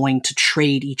certainly going to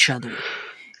trade each other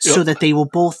so that they will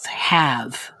both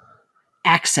have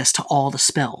access to all the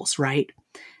spells, right?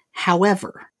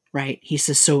 However, right, he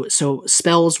says, so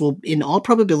spells will in all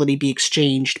probability be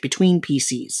exchanged between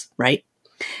PCs, right?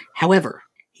 However,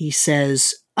 he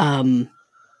says,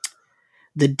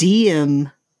 the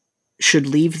DM should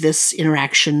leave this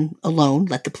interaction alone,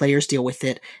 let the players deal with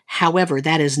it. However,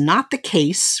 that is not the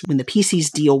case when the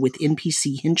PCs deal with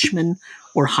NPC henchmen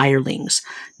or hirelings.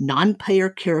 Non-player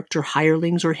character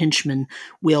hirelings or henchmen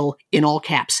will, in all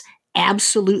caps,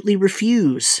 absolutely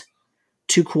refuse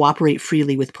to cooperate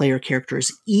freely with player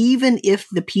characters, even if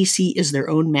the PC is their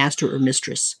own master or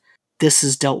mistress. This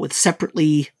is dealt with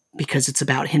separately because it's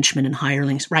about henchmen and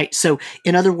hirelings, right? So,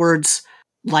 in other words,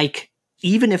 like,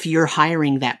 even if you're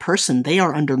hiring that person, they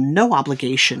are under no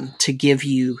obligation to give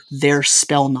you their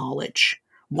spell knowledge.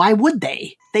 Why would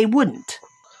they? They wouldn't.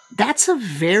 That's a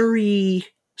very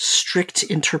strict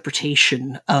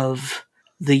interpretation of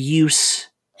the use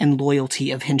and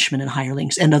loyalty of henchmen and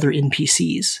hirelings and other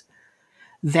NPCs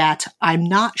that I'm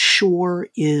not sure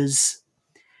is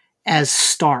as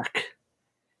stark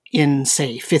in,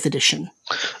 say, 5th edition.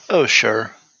 Oh,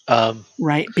 sure.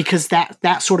 Right? Because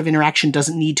that sort of interaction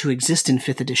doesn't need to exist in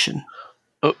 5th edition.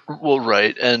 Well,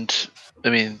 right. And, I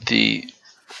mean, the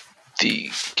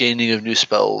gaining of new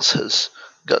spells has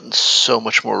gotten so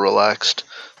much more relaxed,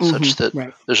 such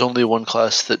that there's only one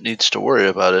class that needs to worry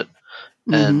about it.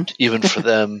 And even for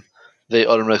them, they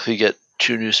automatically get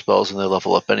 2 new spells and they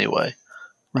level up anyway.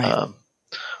 Right.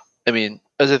 I mean,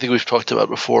 as I think we've talked about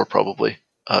before, probably,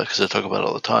 because I talk about it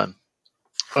all the time,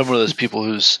 I'm one of those people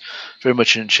who's very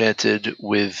much enchanted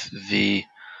with the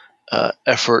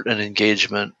effort and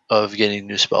engagement of gaining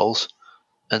new spells.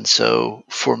 And so,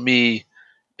 for me,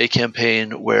 a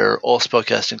campaign where all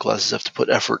spellcasting classes have to put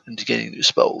effort into gaining new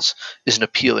spells is an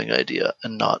appealing idea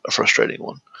and not a frustrating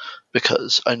one,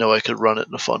 because I know I could run it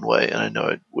in a fun way and I know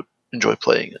I would enjoy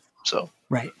playing it. So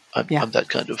I'm that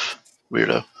kind of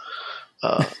weirdo.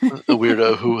 A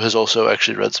weirdo who has also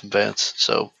actually read some Vance,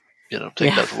 so,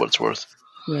 take that for what it's worth.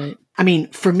 Right. I mean,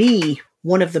 for me,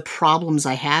 one of the problems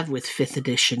I have with 5th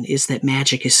edition is that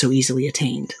magic is so easily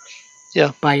attained.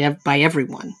 Yeah. By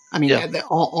everyone. I mean,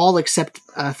 all except,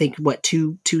 I think,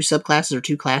 2 subclasses or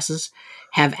 2 classes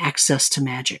have access to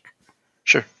magic.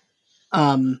 Sure.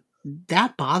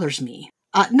 That bothers me.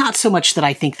 Not so much that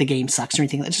I think the game sucks or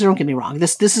anything. Just don't get me wrong.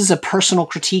 This is a personal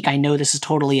critique. I know this is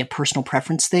totally a personal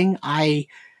preference thing. I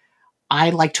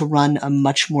like to run a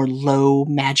much more low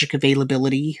magic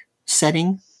availability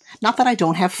setting. Not that I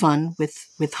don't have fun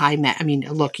with high I mean,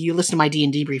 look, you listen to my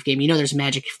D&D brief game, you know there's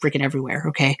magic freaking everywhere,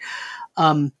 okay?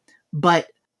 But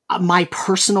my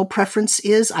personal preference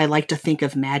is I like to think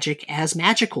of magic as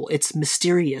magical. It's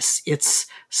mysterious. It's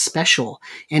special.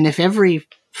 And if every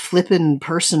flippin'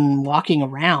 person walking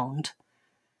around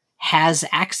has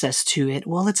access to it,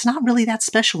 well, it's not really that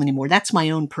special anymore. That's my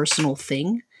own personal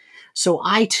thing. So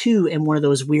I, too, am one of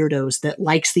those weirdos that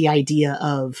likes the idea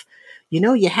of,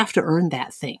 you have to earn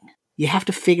that thing. You have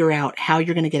to figure out how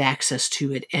you're going to get access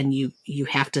to it, and you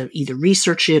have to either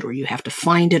research it, or you have to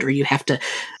find it, or you have to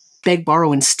beg,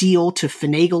 borrow, and steal to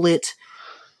finagle it.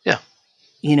 Yeah.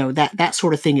 That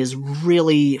sort of thing is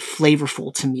really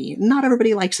flavorful to me. Not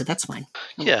everybody likes it. That's fine.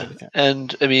 Yeah.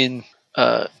 And I mean,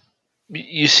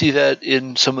 you see that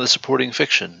in some of the supporting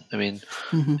fiction. I mean,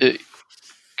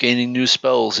 gaining new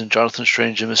spells in Jonathan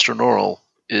Strange and Mr. Norrell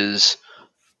is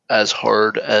as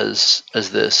hard as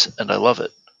this, and I love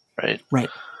it. Right. Right.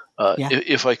 Yeah.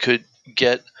 If I could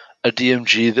get a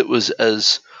DMG that was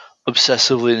as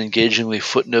obsessively and engagingly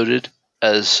footnoted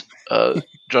as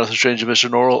Jonathan Strange and Mr.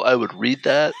 Norrell, I would read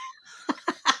that.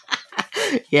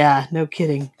 Yeah, no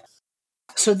kidding.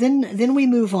 So then we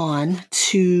move on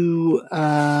to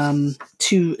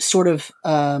sort of.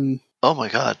 Oh my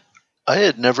god, I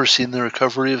had never seen the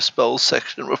recovery of spells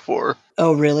section before.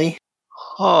 Oh really?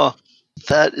 Huh.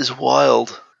 That is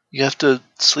wild. You have to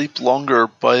sleep longer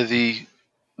by the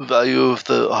value of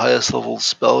the highest level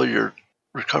spell you're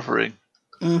recovering.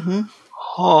 Mm-hmm.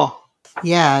 Huh.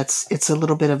 Yeah, it's a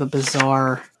little bit of a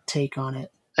bizarre take on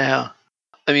it. Yeah.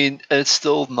 I mean, it's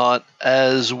still not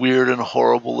as weird and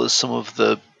horrible as some of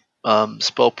the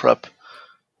spell prep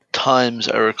times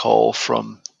I recall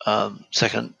from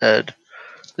second ed.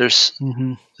 There's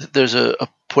a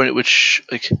point at which,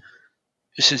 like,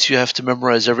 since you have to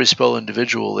memorize every spell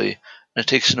individually, and it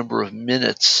takes a number of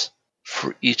minutes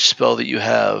for each spell that you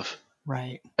have,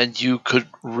 right? And you could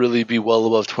really be well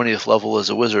above 20th level as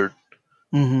a wizard.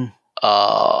 Mm-hmm.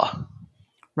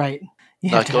 Right. You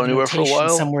have not to go have anywhere for a while.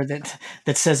 Somewhere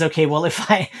that says, okay, well,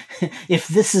 if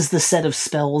this is the set of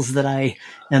spells that I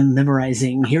am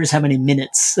memorizing, here's how many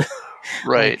minutes.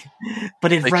 Right.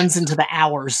 But it runs into the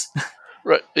hours.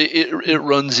 Right. It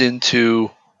runs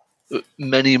into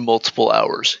many multiple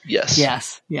hours.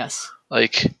 Yes. Yes.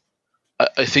 Like,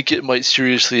 I think it might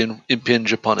seriously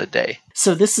impinge upon a day.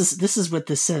 So this is what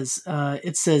this says.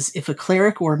 It says, if a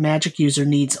cleric or magic user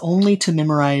needs only to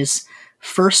memorize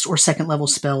first or second level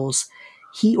spells,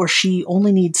 he or she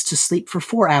only needs to sleep for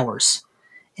 4 hours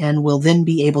and will then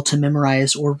be able to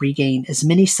memorize or regain as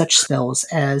many such spells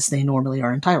as they normally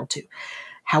are entitled to.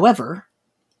 However,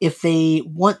 if they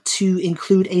want to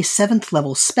include a 7th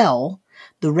level spell,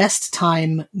 the rest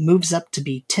time moves up to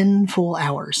be 10 full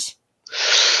hours.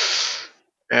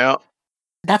 Yeah.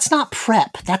 That's not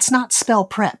prep. That's not spell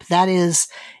prep. That is,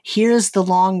 here's the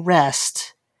long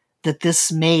rest that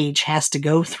this mage has to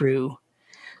go through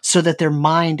so that their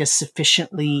mind is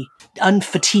sufficiently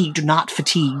unfatigued, not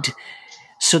fatigued,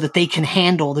 so that they can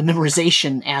handle the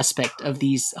memorization aspect of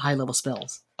these high-level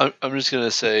spells. I'm just going to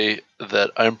say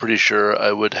that I'm pretty sure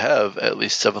I would have at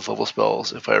least 7th level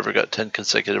spells if I ever got 10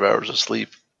 consecutive hours of sleep.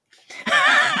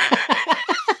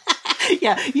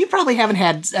 Yeah, you probably haven't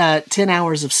had 10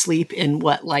 hours of sleep in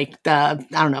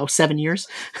 7 years?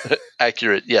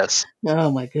 Accurate, yes.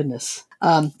 Oh my goodness.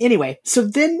 Anyway, so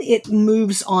then it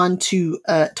moves on to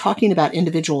talking about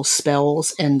individual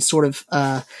spells and sort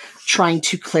of trying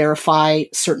to clarify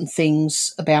certain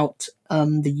things about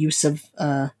the use of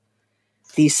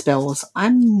these spells.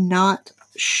 I'm not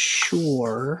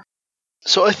sure.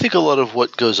 So I think a lot of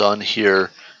what goes on here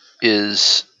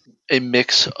is a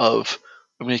mix of,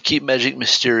 I'm going to keep magic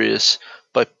mysterious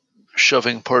by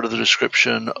shoving part of the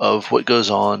description of what goes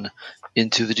on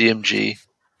into the DMG.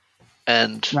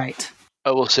 And right.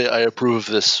 I will say I approve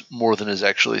of this more than is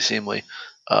actually seemly.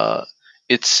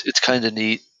 It's kind of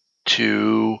neat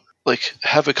to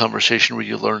have a conversation where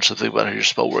you learn something about how your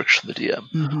spell works from the DM.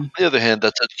 Mm-hmm. On the other hand,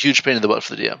 that's a huge pain in the butt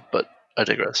for the DM, but I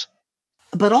digress.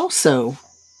 But also,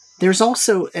 there's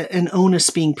also an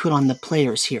onus being put on the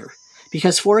players here.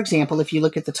 Because, for example, if you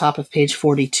look at the top of page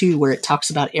 42 where it talks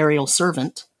about Aerial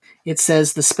Servant, it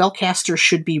says the spellcaster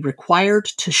should be required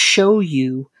to show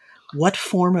you what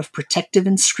form of protective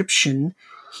inscription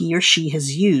he or she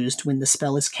has used when the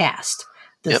spell is cast.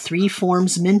 The Yep. 3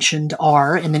 forms mentioned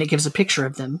are, and then it gives a picture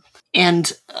of them.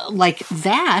 And like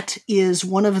that is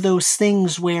one of those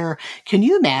things where, can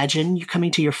you imagine you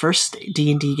coming to your first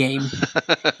D&D game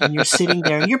and you're sitting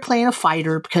there and you're playing a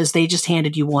fighter because they just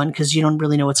handed you one because you don't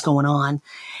really know what's going on.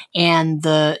 And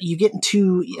you get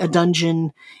into a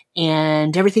dungeon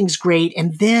and everything's great.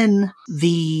 And then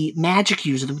the magic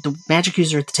user, the magic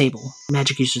user at the table,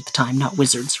 magic user at the time, not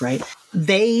wizards, right?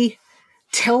 They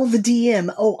tell the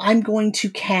DM, oh, I'm going to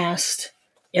cast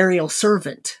Aerial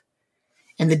Servant.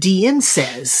 And the DM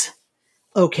says,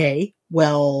 okay,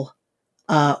 well,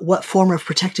 what form of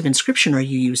protective inscription are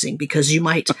you using? Because you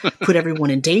might put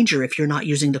everyone in danger if you're not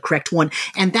using the correct one.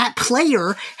 And that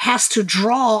player has to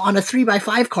draw on a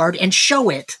 3x5 card and show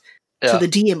it to the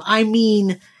DM. I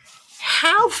mean,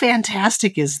 how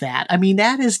fantastic is that? I mean,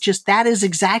 that is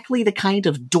exactly the kind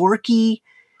of dorky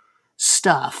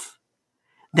stuff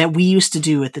that we used to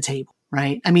do at the table,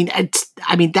 right? I mean,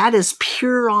 that is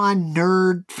pure on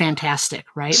nerd fantastic,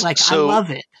 right? Like, I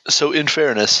love it. So in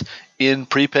fairness, in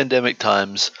pre-pandemic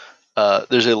times,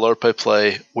 there's a LARP I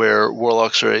play where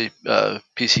warlocks are a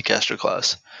PC caster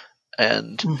class,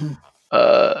 and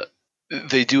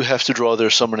they do have to draw their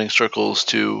summoning circles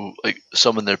to like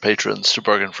summon their patrons to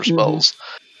bargain for spells,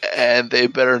 and they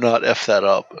better not F that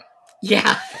up.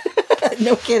 Yeah.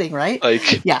 No kidding, right?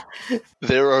 Like, yeah.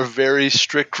 There are very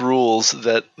strict rules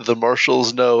that the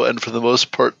marshals know, and for the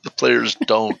most part, the players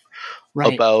don't,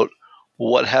 right. about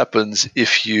what happens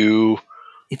if you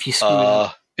screw it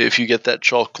up. If you get that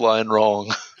chalk line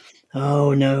wrong.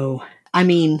 Oh no! I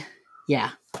mean,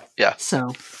 yeah.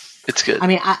 So it's good. I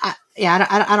mean, I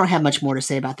don't have much more to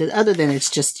say about this, other than it's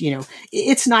just,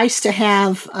 it's nice to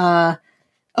have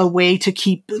a way to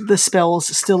keep the spells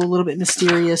still a little bit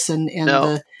mysterious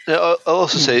Now, I'll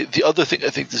also say the other thing I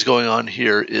think that's going on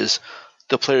here is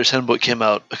the Player's Handbook came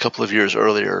out a couple of years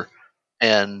earlier,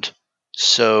 and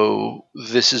so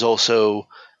this is also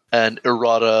an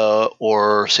errata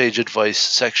or sage advice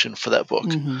section for that book.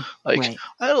 I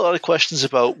had a lot of questions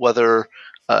about whether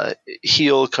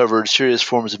HEAL covered serious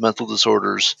forms of mental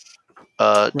disorders.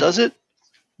 Does it?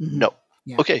 No.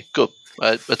 Yeah. Okay, good.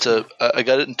 I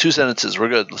got it in 2 sentences. We're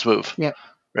good. Let's move. Yep.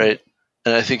 Right.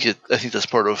 And I think that's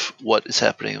part of what is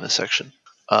happening in this section.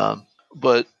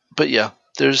 But yeah,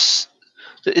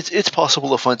 it's possible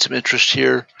to find some interest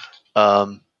here.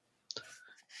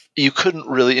 You couldn't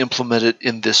really implement it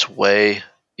in this way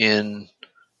in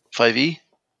 5e,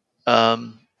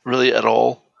 really at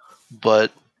all.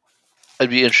 But I'd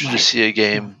be interested to see a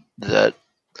game that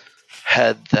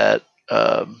had that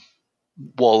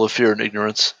wall of fear and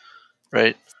ignorance,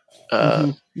 right?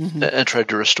 And tried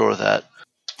to restore that.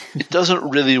 It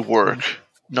doesn't really work.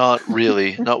 Not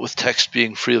really. Not with text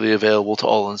being freely available to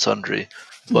all and sundry.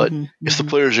 But if the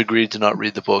players agreed to not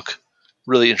read the book,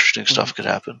 really interesting stuff could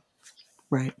happen.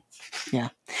 Right. Yeah.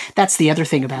 That's the other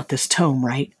thing about this tome,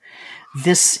 right?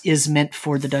 This is meant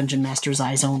for the Dungeon Master's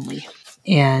eyes only.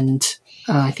 And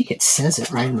I think it says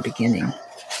it right in the beginning.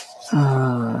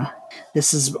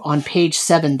 This is on page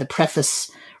 7, the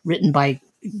preface written by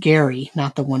Gary,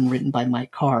 not the one written by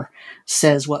Mike Carr,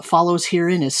 says, what follows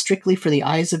herein is strictly for the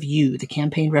eyes of you, the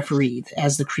campaign referee.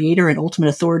 As the creator and ultimate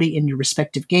authority in your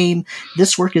respective game,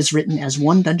 this work is written as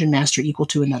one dungeon master equal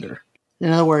to another. In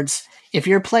other words, if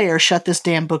you're a player, shut this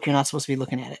damn book, you're not supposed to be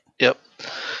looking at it. Yep.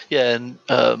 Yeah, and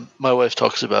my wife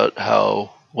talks about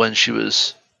how when she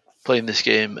was playing this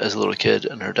game as a little kid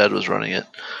and her dad was running it,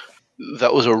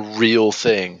 that was a real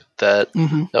thing. That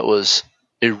was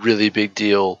a really big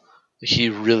deal. He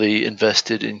really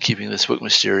invested in keeping this book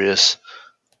mysterious,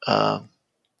 and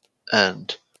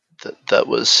that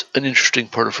was an interesting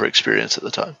part of her experience at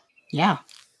the time. Yeah,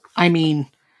 I mean,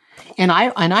 and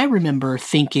I remember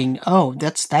thinking, oh,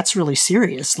 that's really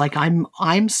serious. Like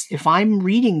if I'm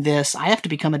reading this, I have to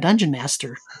become a dungeon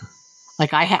master.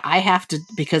 Like I have to,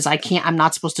 because I'm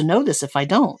not supposed to know this if I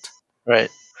don't. Right.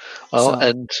 Well,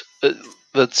 and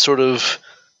that sort of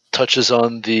touches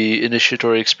on the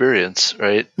initiatory experience,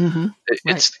 right?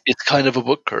 It's kind of a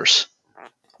book curse.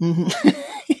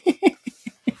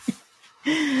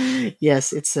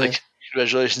 Yes, it's like,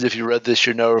 congratulations, if you read this,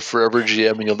 you're now a forever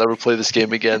GM and you'll never play this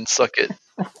game again. Suck it.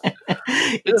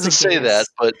 It doesn't say that,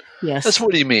 but that's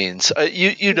what he means.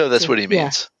 You know that's what he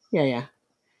means. Yeah.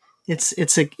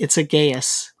 It's a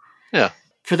Gaius. Yeah.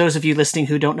 For those of you listening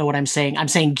who don't know what I'm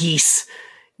saying geese.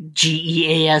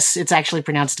 Geas. It's actually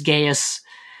pronounced Gaius.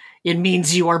 It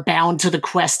means you are bound to the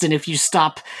quest, and if you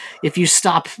stop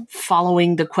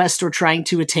following the quest or trying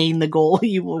to attain the goal,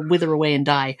 you will wither away and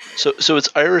die. So it's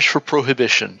Irish for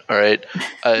prohibition. All right,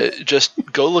 just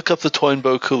go look up the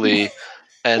Toynbee Cooley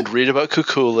and read about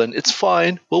Cuchulainn. It's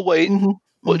fine. We'll wait.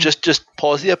 Well, just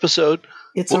pause the episode.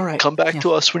 It's all right. Come back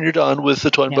to us when you're done with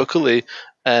the Toynbee Kali,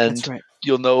 and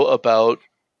you'll know about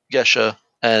Gesha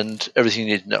and everything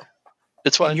you need to know.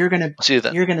 It's fine. And see you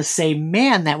then. You're gonna say,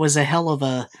 "Man, that was a hell of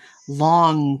a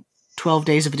long 12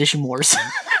 days of Edition Wars."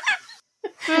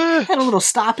 Had a little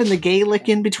stop in the Gaelic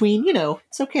in between.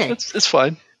 It's okay. It's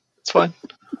fine. It's fine.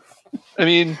 I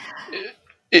mean,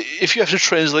 if you have to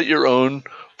translate your own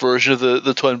version of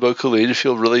the Toynbee Kali to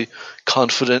feel really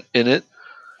confident in it,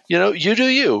 you do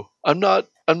you. I'm not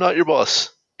your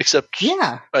boss, except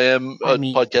I am a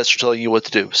podcaster telling you what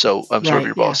to do, so I'm sort of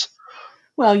your boss.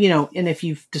 Well, and if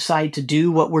you decide to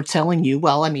do what we're telling you,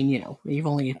 well, I mean, you've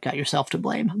only got yourself to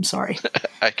blame. I'm sorry.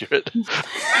 Accurate.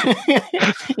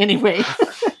 Anyway,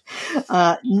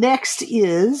 next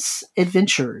is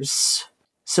adventures.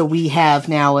 So we have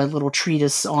now a little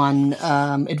treatise on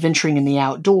adventuring in the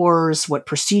outdoors, what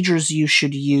procedures you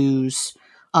should use.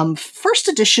 First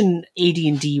edition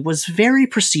AD&D was very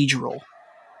procedural.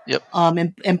 Yep.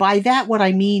 And by that, what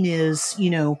I mean is,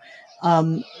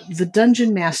 the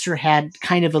dungeon master had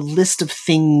kind of a list of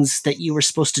things that you were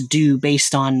supposed to do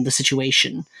based on the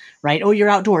situation, right? Oh, you're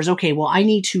outdoors. Okay, well, I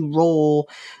need to roll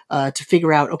to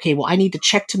figure out, okay, well, I need to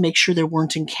check to make sure there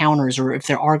weren't encounters or if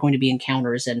there are going to be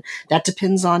encounters. And that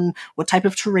depends on what type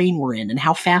of terrain we're in and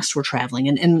how fast we're traveling.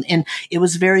 And it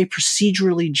was very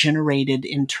procedurally generated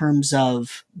in terms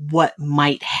of what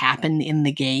might happen in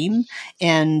the game.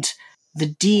 And the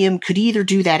DM could either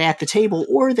do that at the table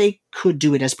or they could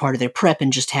do it as part of their prep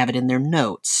and just have it in their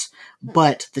notes.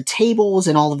 But the tables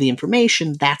and all of the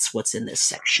information, that's what's in this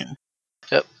section.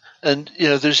 Yep. And,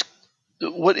 there's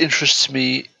what interests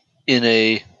me in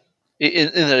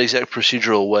that exact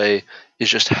procedural way is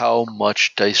just how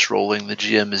much dice rolling the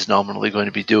GM is nominally going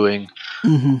to be doing,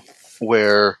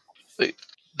 where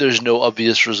there's no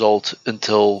obvious result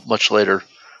until much later.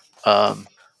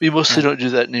 We mostly don't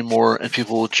do that anymore, and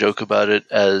people will joke about it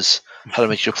as how to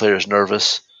make your players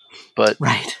nervous. But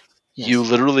you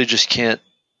literally just can't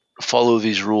follow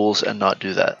these rules and not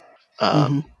do that.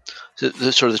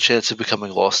 The sort of the chance of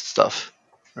becoming lost stuff,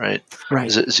 right?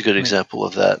 Is a good example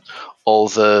of that. All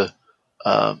the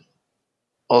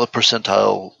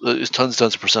percentile, tons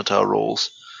of percentile rolls.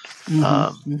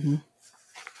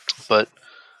 But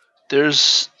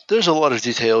there's a lot of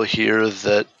detail here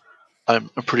that I'm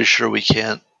pretty sure we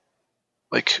can't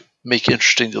make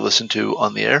interesting to listen to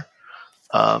on the air.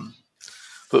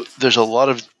 But there's a lot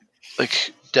of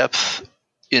depth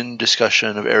in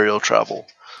discussion of aerial travel.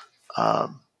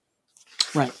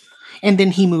 Right. And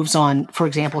then he moves on, for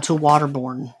example, to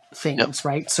waterborne things,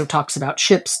 right? So talks about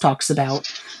ships, talks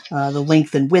about the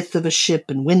length and width of a ship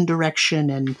and wind direction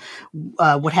and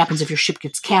what happens if your ship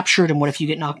gets captured and what if you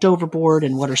get knocked overboard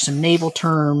and what are some naval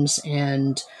terms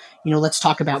and let's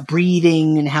talk about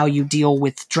breathing and how you deal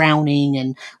with drowning,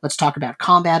 and let's talk about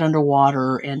combat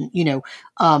underwater, and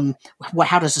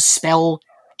how does a spell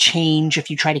change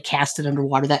if you try to cast it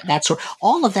underwater? That sort,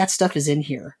 all of that stuff is in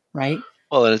here, right?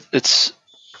 Well, it's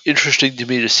interesting to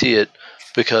me to see it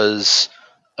because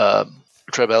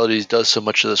Tribalities does so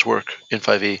much of this work in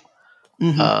 5e.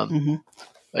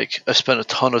 I've spent a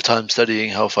ton of time studying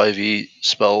how 5e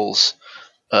spells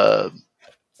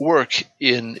work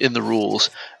in the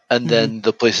rules. And then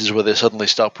the places where they suddenly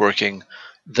stop working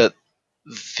that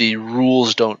the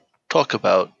rules don't talk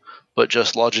about, but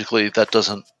just logically that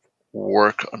doesn't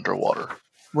work underwater.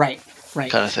 Right.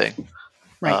 Kind of thing.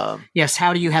 Right. Yes,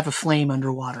 how do you have a flame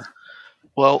underwater?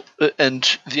 Well, and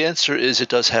the answer is it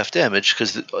does half damage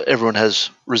because everyone has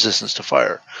resistance to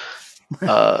fire.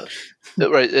 That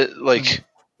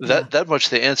much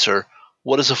they answer.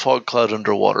 What is a fog cloud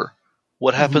underwater?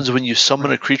 What happens when you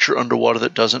summon a creature underwater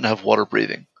that doesn't have water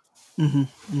breathing?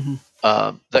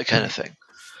 That kind of thing.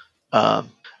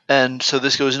 And so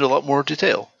this goes into a lot more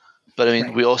detail. But I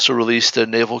mean, we also released a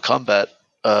naval combat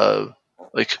rules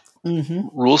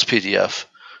PDF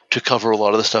to cover a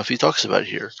lot of the stuff he talks about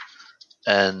here.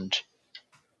 And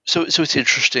so it's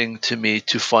interesting to me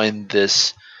to find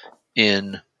this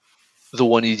in the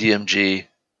 1E DMG,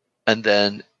 and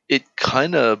then it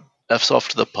kind of F's off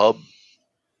to the pub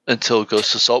until it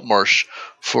goes to Saltmarsh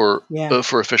for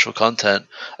official content.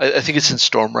 I think it's in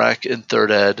Stormrack in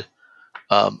 3rd Ed.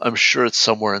 I'm sure it's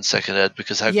somewhere in 2nd Ed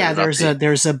because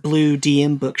there's a blue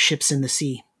DM book, Ships in the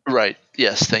Sea. Right.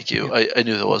 Yes. Thank you. Yeah. I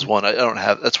knew there was one. I don't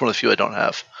have. That's one of the few I don't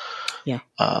have. Yeah.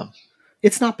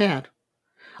 It's not bad.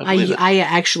 I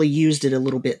actually used it a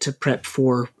little bit to prep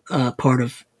for part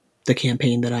of the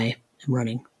campaign that I am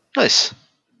running. Nice.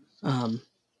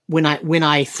 When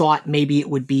I thought maybe it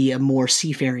would be a more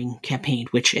seafaring campaign,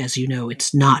 which, as you know,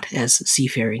 it's not as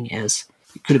seafaring as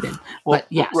it could have been. Well, but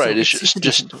yeah, right. So it's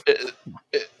just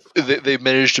They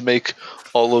managed to make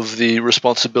all of the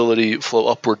responsibility flow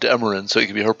upward to Emerin, so it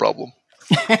can be her problem.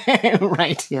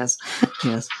 Right. Yes.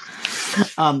 Yes.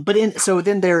 So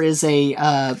then there is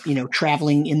a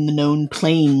traveling in the known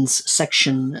planes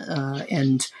section,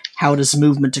 and how does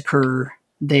movement occur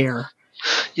there?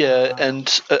 Yeah,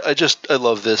 and I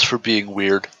love this for being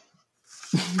weird,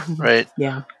 right?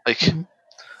 Yeah. Like,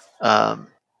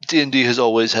 D&D has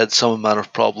always had some amount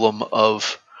of problem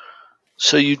of,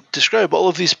 so you describe all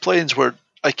of these planes where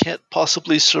I can't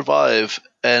possibly survive,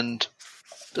 and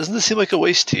doesn't this seem like a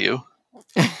waste to you?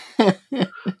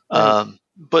 Right.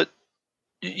 But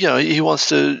he wants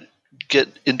to get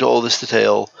into all this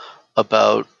detail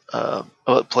about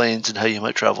planes and how you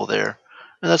might travel there,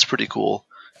 and that's pretty cool.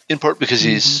 In part because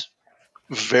he's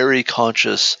very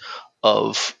conscious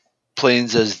of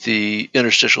planes as the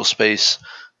interstitial space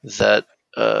that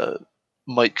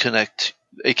might connect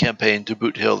a campaign to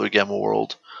Boot Hill or Gamma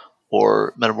World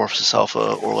or Metamorphosis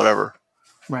Alpha or whatever.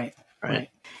 Right.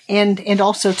 And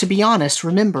also, to be honest,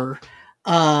 remember,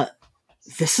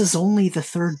 this is only the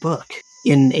third book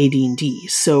in AD&D,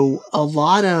 so a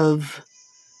lot of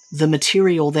the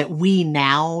material that we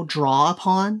now draw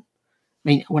upon, I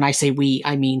mean, when I say we,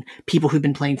 I mean people who've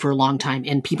been playing for a long time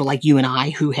and people like you and I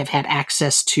who have had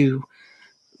access to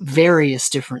various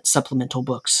different supplemental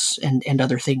books and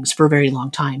other things for a very long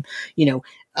time.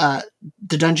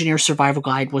 The Dungeoneer Survival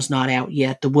Guide was not out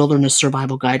yet. The Wilderness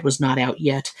Survival Guide was not out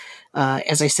yet.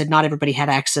 As I said, not everybody had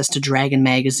access to Dragon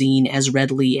Magazine as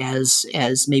readily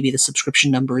as maybe the subscription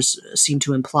numbers seem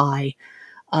to imply.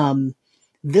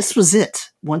 This was it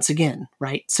once again,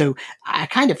 right? So I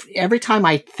kind of, every time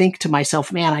I think to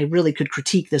myself, man, I really could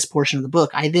critique this portion of the book,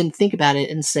 I then think about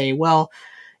it and say, well,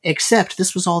 except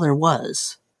this was all there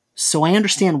was. So I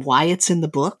understand why it's in the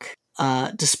book,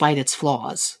 despite its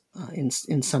flaws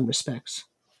in some respects.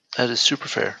 That is super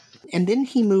fair. And then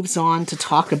he moves on to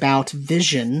talk about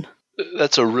Vision.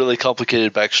 That's a really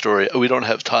complicated backstory. We don't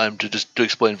have time to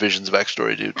explain Vision's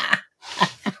backstory, dude.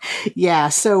 Yeah,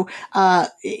 so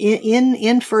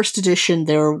in first edition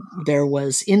there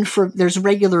was there's a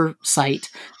regular sight,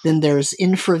 then there's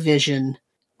infravision,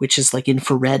 which is like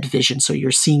infrared vision, so you're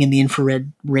seeing in the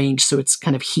infrared range, so it's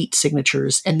kind of heat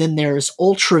signatures, and then there's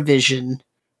ultravision,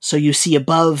 so you see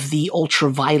above the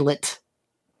ultraviolet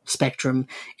spectrum,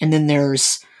 and then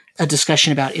there's a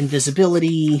discussion about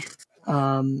invisibility,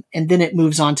 and then it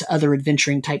moves on to other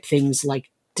adventuring type things like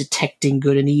detecting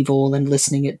good and evil and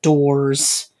listening at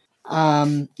doors.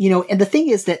 And the thing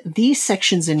is that these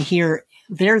sections in here,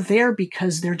 they're there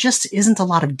because there just isn't a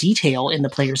lot of detail in the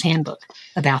player's handbook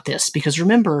about this. Because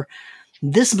remember,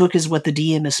 this book is what the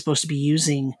DM is supposed to be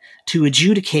using to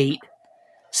adjudicate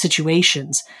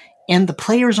situations, and the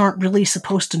players aren't really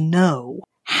supposed to know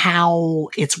how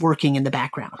it's working in the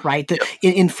background, right?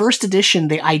 In first edition,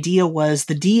 the idea was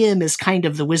the DM is kind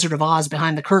of the Wizard of Oz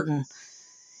behind the curtain,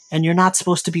 and you're not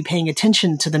supposed to be paying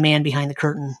attention to the man behind the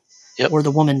curtain or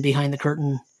the woman behind the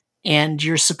curtain, and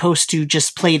you're supposed to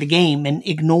just play the game and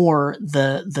ignore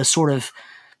the sort of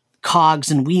cogs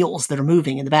and wheels that are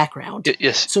moving in the background.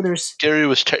 Yes. So there's Gary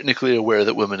was technically aware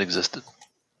that women existed.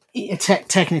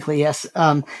 Technically, yes.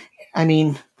 I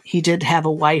mean, he did have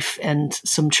a wife and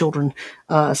some children,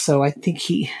 so I think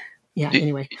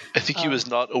anyway. I think he was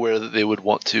not aware that they would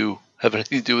want to have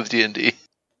anything to do with D&D.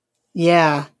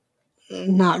 Yeah,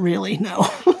 not really, no.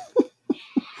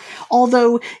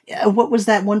 Although, what was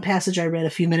that one passage I read a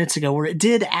few minutes ago where it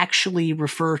did actually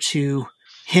refer to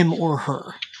him or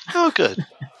her? Oh, good.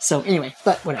 So anyway,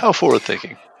 but whatever. How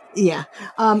forward-thinking. Yeah.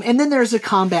 And then there's a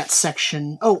combat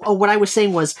section. Oh, what I was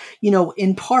saying was,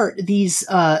 in part, these,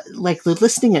 like the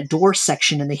listening at door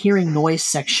section and the hearing noise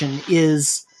section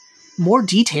is more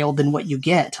detailed than what you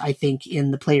get, I think,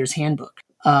 in the player's handbook.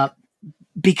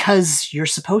 Because you're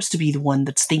supposed to be the one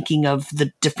that's thinking of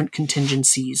the different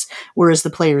contingencies, whereas the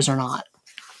players are not.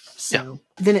 So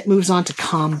Then it moves on to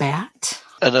combat.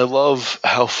 And I love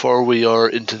how far we are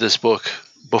into this book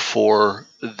before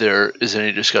there is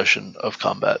any discussion of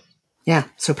combat. Yeah,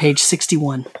 so page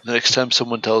 61. The next time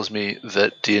someone tells me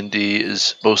that D&D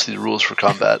is mostly rules for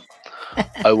combat,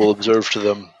 I will observe to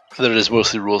them that it is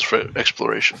mostly rules for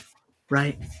exploration.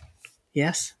 Right.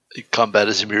 Yes. Combat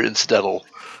is a mere incidental.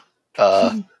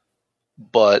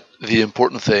 But the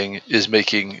important thing is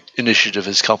making initiative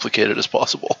as complicated as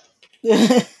possible.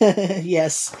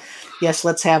 Yes,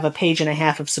 let's have a page and a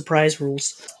half of surprise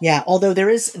rules. Yeah, although there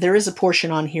is a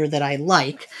portion on here that I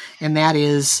like, and that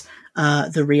is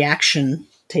the reaction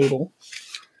table.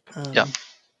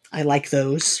 I like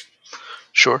those.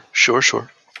 Sure.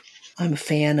 I'm a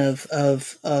fan of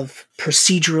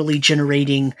procedurally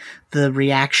generating the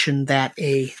reaction that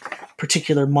a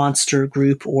particular monster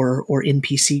group or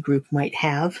NPC group might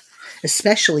have,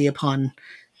 especially upon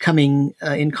coming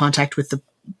in contact with the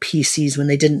PCs when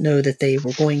they didn't know that they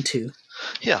were going to.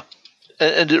 Yeah,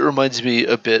 and it reminds me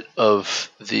a bit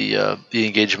of the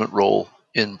engagement role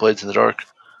in Blades in the Dark,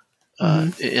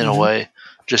 in a way,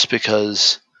 just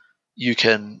because you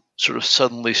can sort of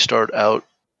suddenly start out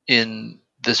in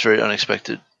this very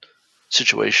unexpected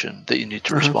situation that you need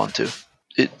to respond to.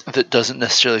 That doesn't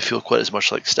necessarily feel quite as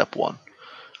much like step 1.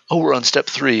 Oh, we're on step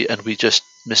 3 and we just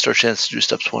missed our chance to do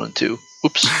steps 1 and 2.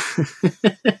 Oops.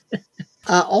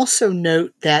 Also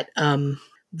note that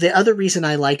the other reason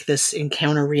I like this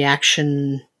encounter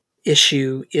reaction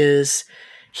issue is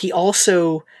he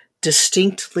also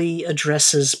distinctly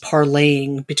addresses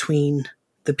parlaying between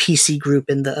the PC group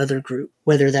and the other group,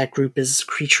 whether that group is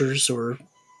creatures or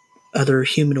other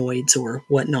humanoids or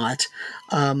whatnot,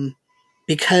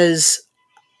 because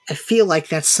I feel like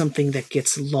that's something that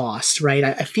gets lost, right?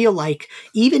 I feel like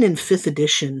even in 5th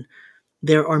edition,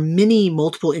 there are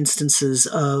multiple instances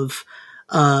of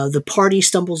the party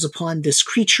stumbles upon this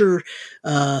creature.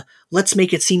 Let's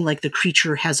make it seem like the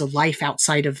creature has a life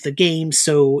outside of the game.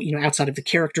 So, outside of the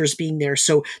characters being there.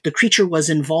 So the creature was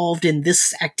involved in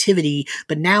this activity,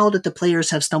 but now that the players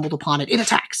have stumbled upon it, it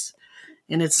attacks.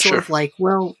 And it's sort of like,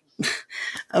 well,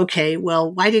 okay,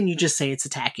 well, why didn't you just say it's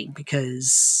attacking?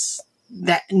 Because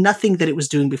that nothing that it was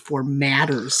doing before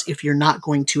matters if you're not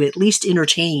going to at least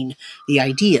entertain the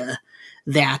idea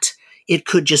that it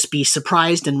could just be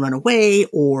surprised and run away,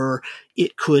 or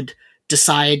it could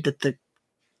decide that the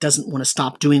doesn't want to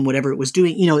stop doing whatever it was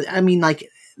doing.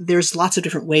 There's lots of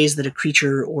different ways that a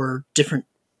creature or different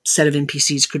set of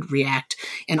NPCs could react,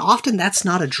 and often that's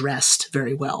not addressed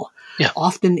very well. Yeah.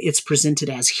 Often it's presented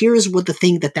as, here is what the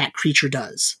thing that creature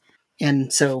does.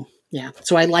 And so, yeah.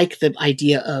 So I like the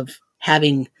idea of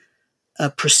having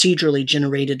a procedurally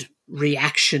generated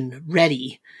reaction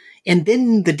ready, and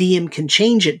then the DM can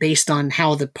change it based on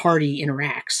how the party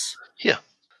interacts. Yeah.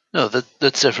 No,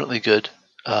 that's definitely good.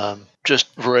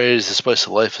 Just variety is the spice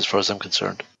of life as far as I'm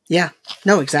concerned. Yeah.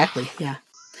 No, exactly. Yeah.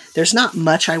 There's not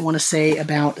much I want to say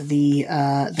about the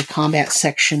combat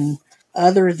section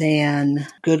other than,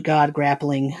 good God,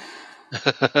 grappling.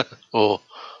 Oh,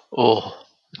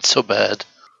 it's so bad.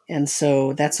 And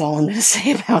so that's all I'm going to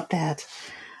say about that.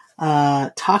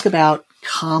 Talk about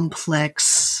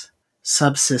complex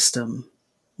subsystem.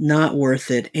 Not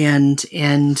worth it.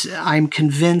 And I'm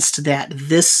convinced that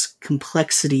this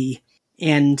complexity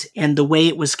and the way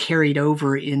it was carried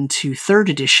over into 3rd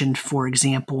edition, for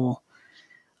example,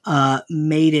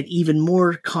 made it even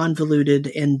more convoluted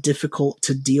and difficult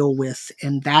to deal with.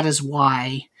 And that is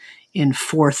why in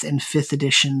 4th and 5th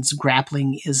editions,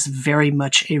 grappling is very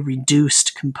much a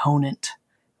reduced component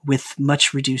with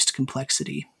much reduced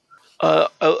complexity.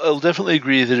 I'll definitely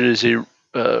agree that it is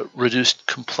a reduced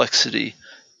complexity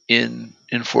in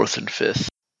 4th and 5th.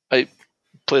 I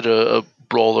played a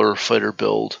brawler fighter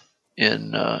build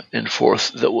in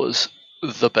 4th that was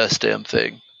the best damn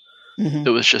thing. Mm-hmm. It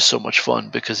was just so much fun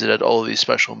because it had all of these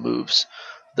special moves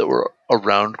that were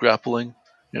around grappling.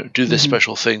 Do this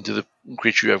special thing to the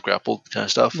creature you have grappled, kind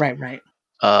of stuff. Right.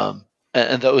 And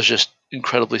that was just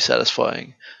incredibly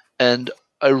satisfying. And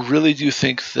I really do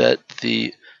think that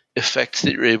the effect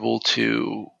that you're able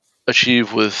to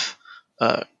achieve with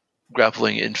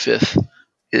grappling in 5th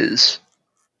is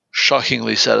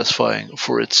shockingly satisfying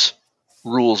for its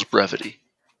rules brevity.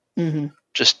 Mm-hmm.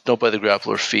 Just don't buy the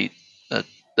grappler feat.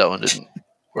 That one didn't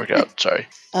work out. Sorry.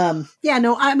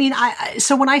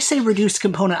 So when I say reduced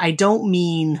component, I don't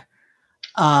mean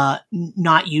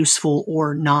not useful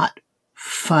or not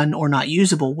fun or not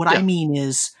usable. What I mean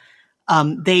is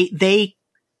they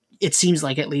it seems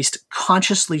like at least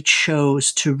consciously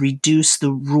chose to reduce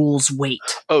the rules weight.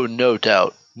 Oh, no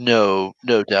doubt. No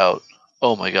doubt.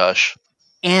 Oh my gosh.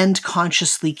 And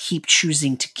consciously keep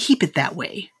choosing to keep it that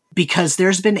way, because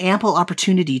there's been ample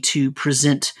opportunity to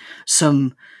present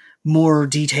some more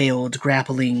detailed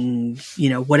grappling,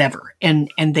 whatever.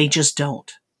 And they just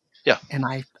don't. Yeah. And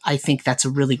I think that's a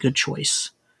really good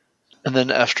choice. And then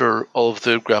after all of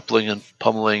the grappling and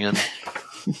pummeling and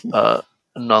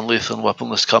non-lethal and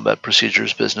weaponless combat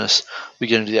procedures business, we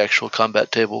get into the actual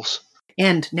combat tables.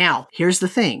 And now, here's the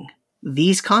thing.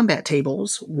 These combat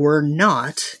tables were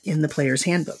not in the player's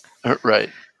handbook. Right.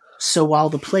 So while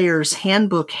the player's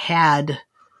handbook had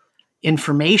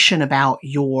information about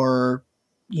your,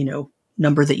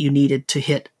 number that you needed to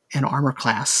hit an armor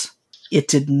class, it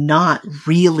did not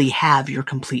really have your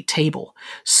complete table.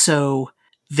 So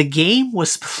The game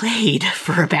was played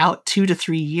for about 2 to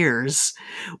 3 years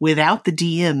without the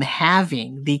DM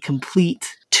having the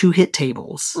complete 2 hit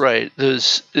tables. Right.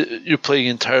 You're playing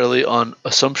entirely on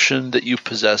assumption that you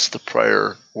possess the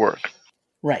prior work.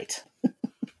 Right.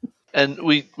 And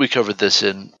we covered this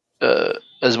in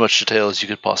as much detail as you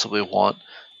could possibly want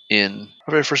in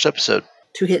our very first episode.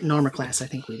 2 hit and armor class, I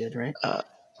think we did, right?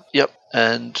 Yep.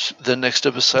 And the next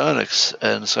up is psionics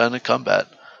and psionic combat.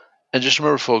 And just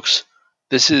remember, folks,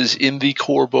 this is in the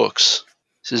core books.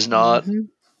 This is not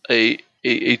a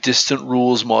distant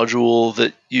rules module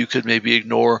that you could maybe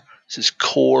ignore. This is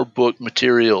core book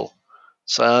material.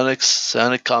 Psionics,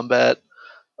 psionic combat,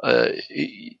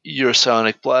 your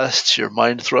psionic blasts, your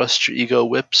mind thrusts, your ego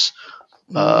whips,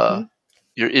 your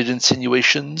id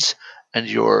insinuations, and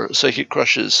your psychic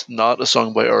crushes. Not a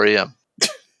song by REM.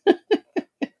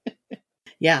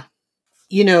 Yeah.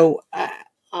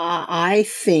 I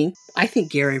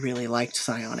think Gary really liked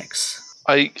psionics.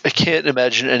 I can't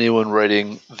imagine anyone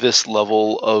writing this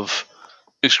level of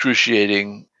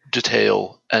excruciating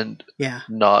detail and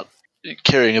not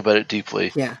caring about it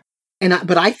deeply. Yeah.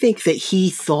 But I think that he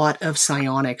thought of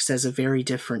psionics as a very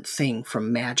different thing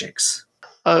from magics.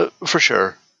 For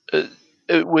sure.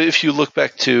 If you look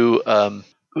back to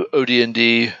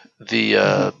OD&D,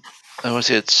 I want to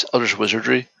say it's Eldritch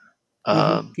Wizardry.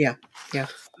 Yeah.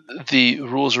 The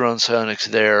rules around psionics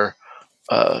there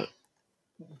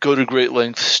go to great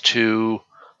lengths to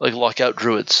lock out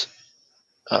druids.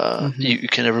 You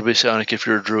can never be psionic if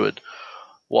you're a druid.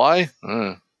 Why?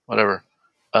 Whatever.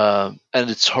 And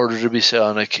it's harder to be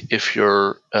psionic if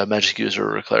you're a magic user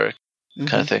or a cleric,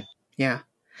 kind of thing. Yeah,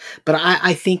 but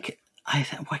I think I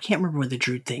can't remember the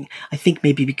druid thing. I think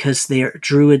maybe because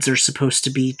druids are supposed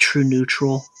to be true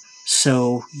neutral,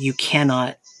 so you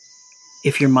cannot.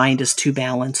 If your mind is too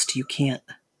balanced, you can't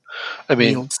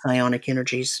wield psionic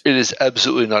energies. It is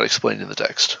absolutely not explained in the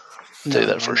text. I'll tell you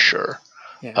that for sure.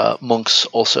 Yeah. Monks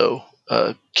also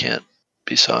can't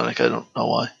be psionic. I don't know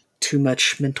why. Too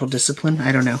much mental discipline?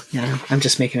 I don't know. Yeah, I'm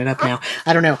just making it up now.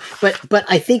 I don't know. But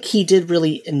I think he did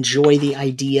really enjoy the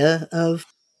idea of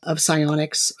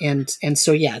psionics, and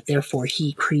so therefore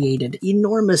he created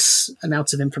enormous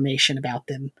amounts of information about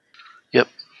them. Yep.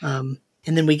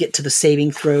 And then we get to the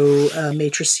saving throw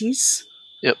matrices.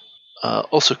 Yep.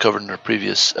 Also covered in our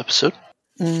previous episode.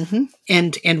 Mm-hmm.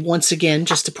 And once again,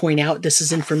 just to point out, this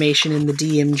is information in the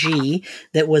DMG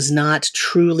that was not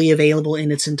truly available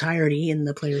in its entirety in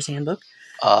the player's handbook.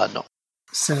 No.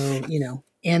 So,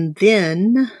 and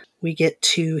then we get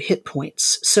to hit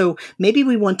points. So maybe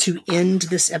we want to end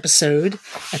this episode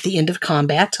at the end of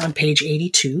combat on page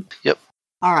 82. Yep.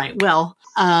 All right. Well,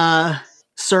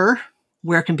 sir,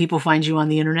 where can people find you on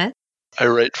the internet? I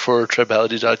write for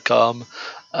tribality.com.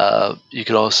 You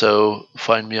can also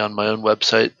find me on my own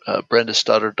website,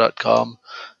 brandestoddard.com.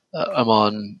 I'm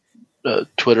on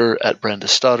Twitter at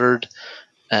brandestoddard,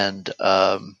 and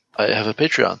I have a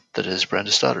Patreon that is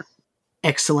brandestoddard.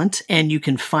 Excellent. And you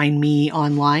can find me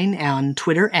online on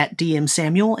Twitter at DM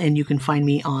Samuel, and you can find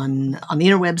me on the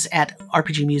interwebs at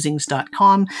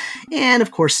rpgmusings.com. And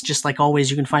of course, just like always,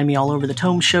 you can find me all over the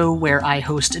Tome Show, where I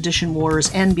host Edition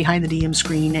Wars and Behind the DM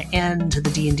Screen and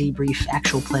the D&D Brief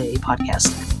Actual Play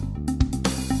podcast.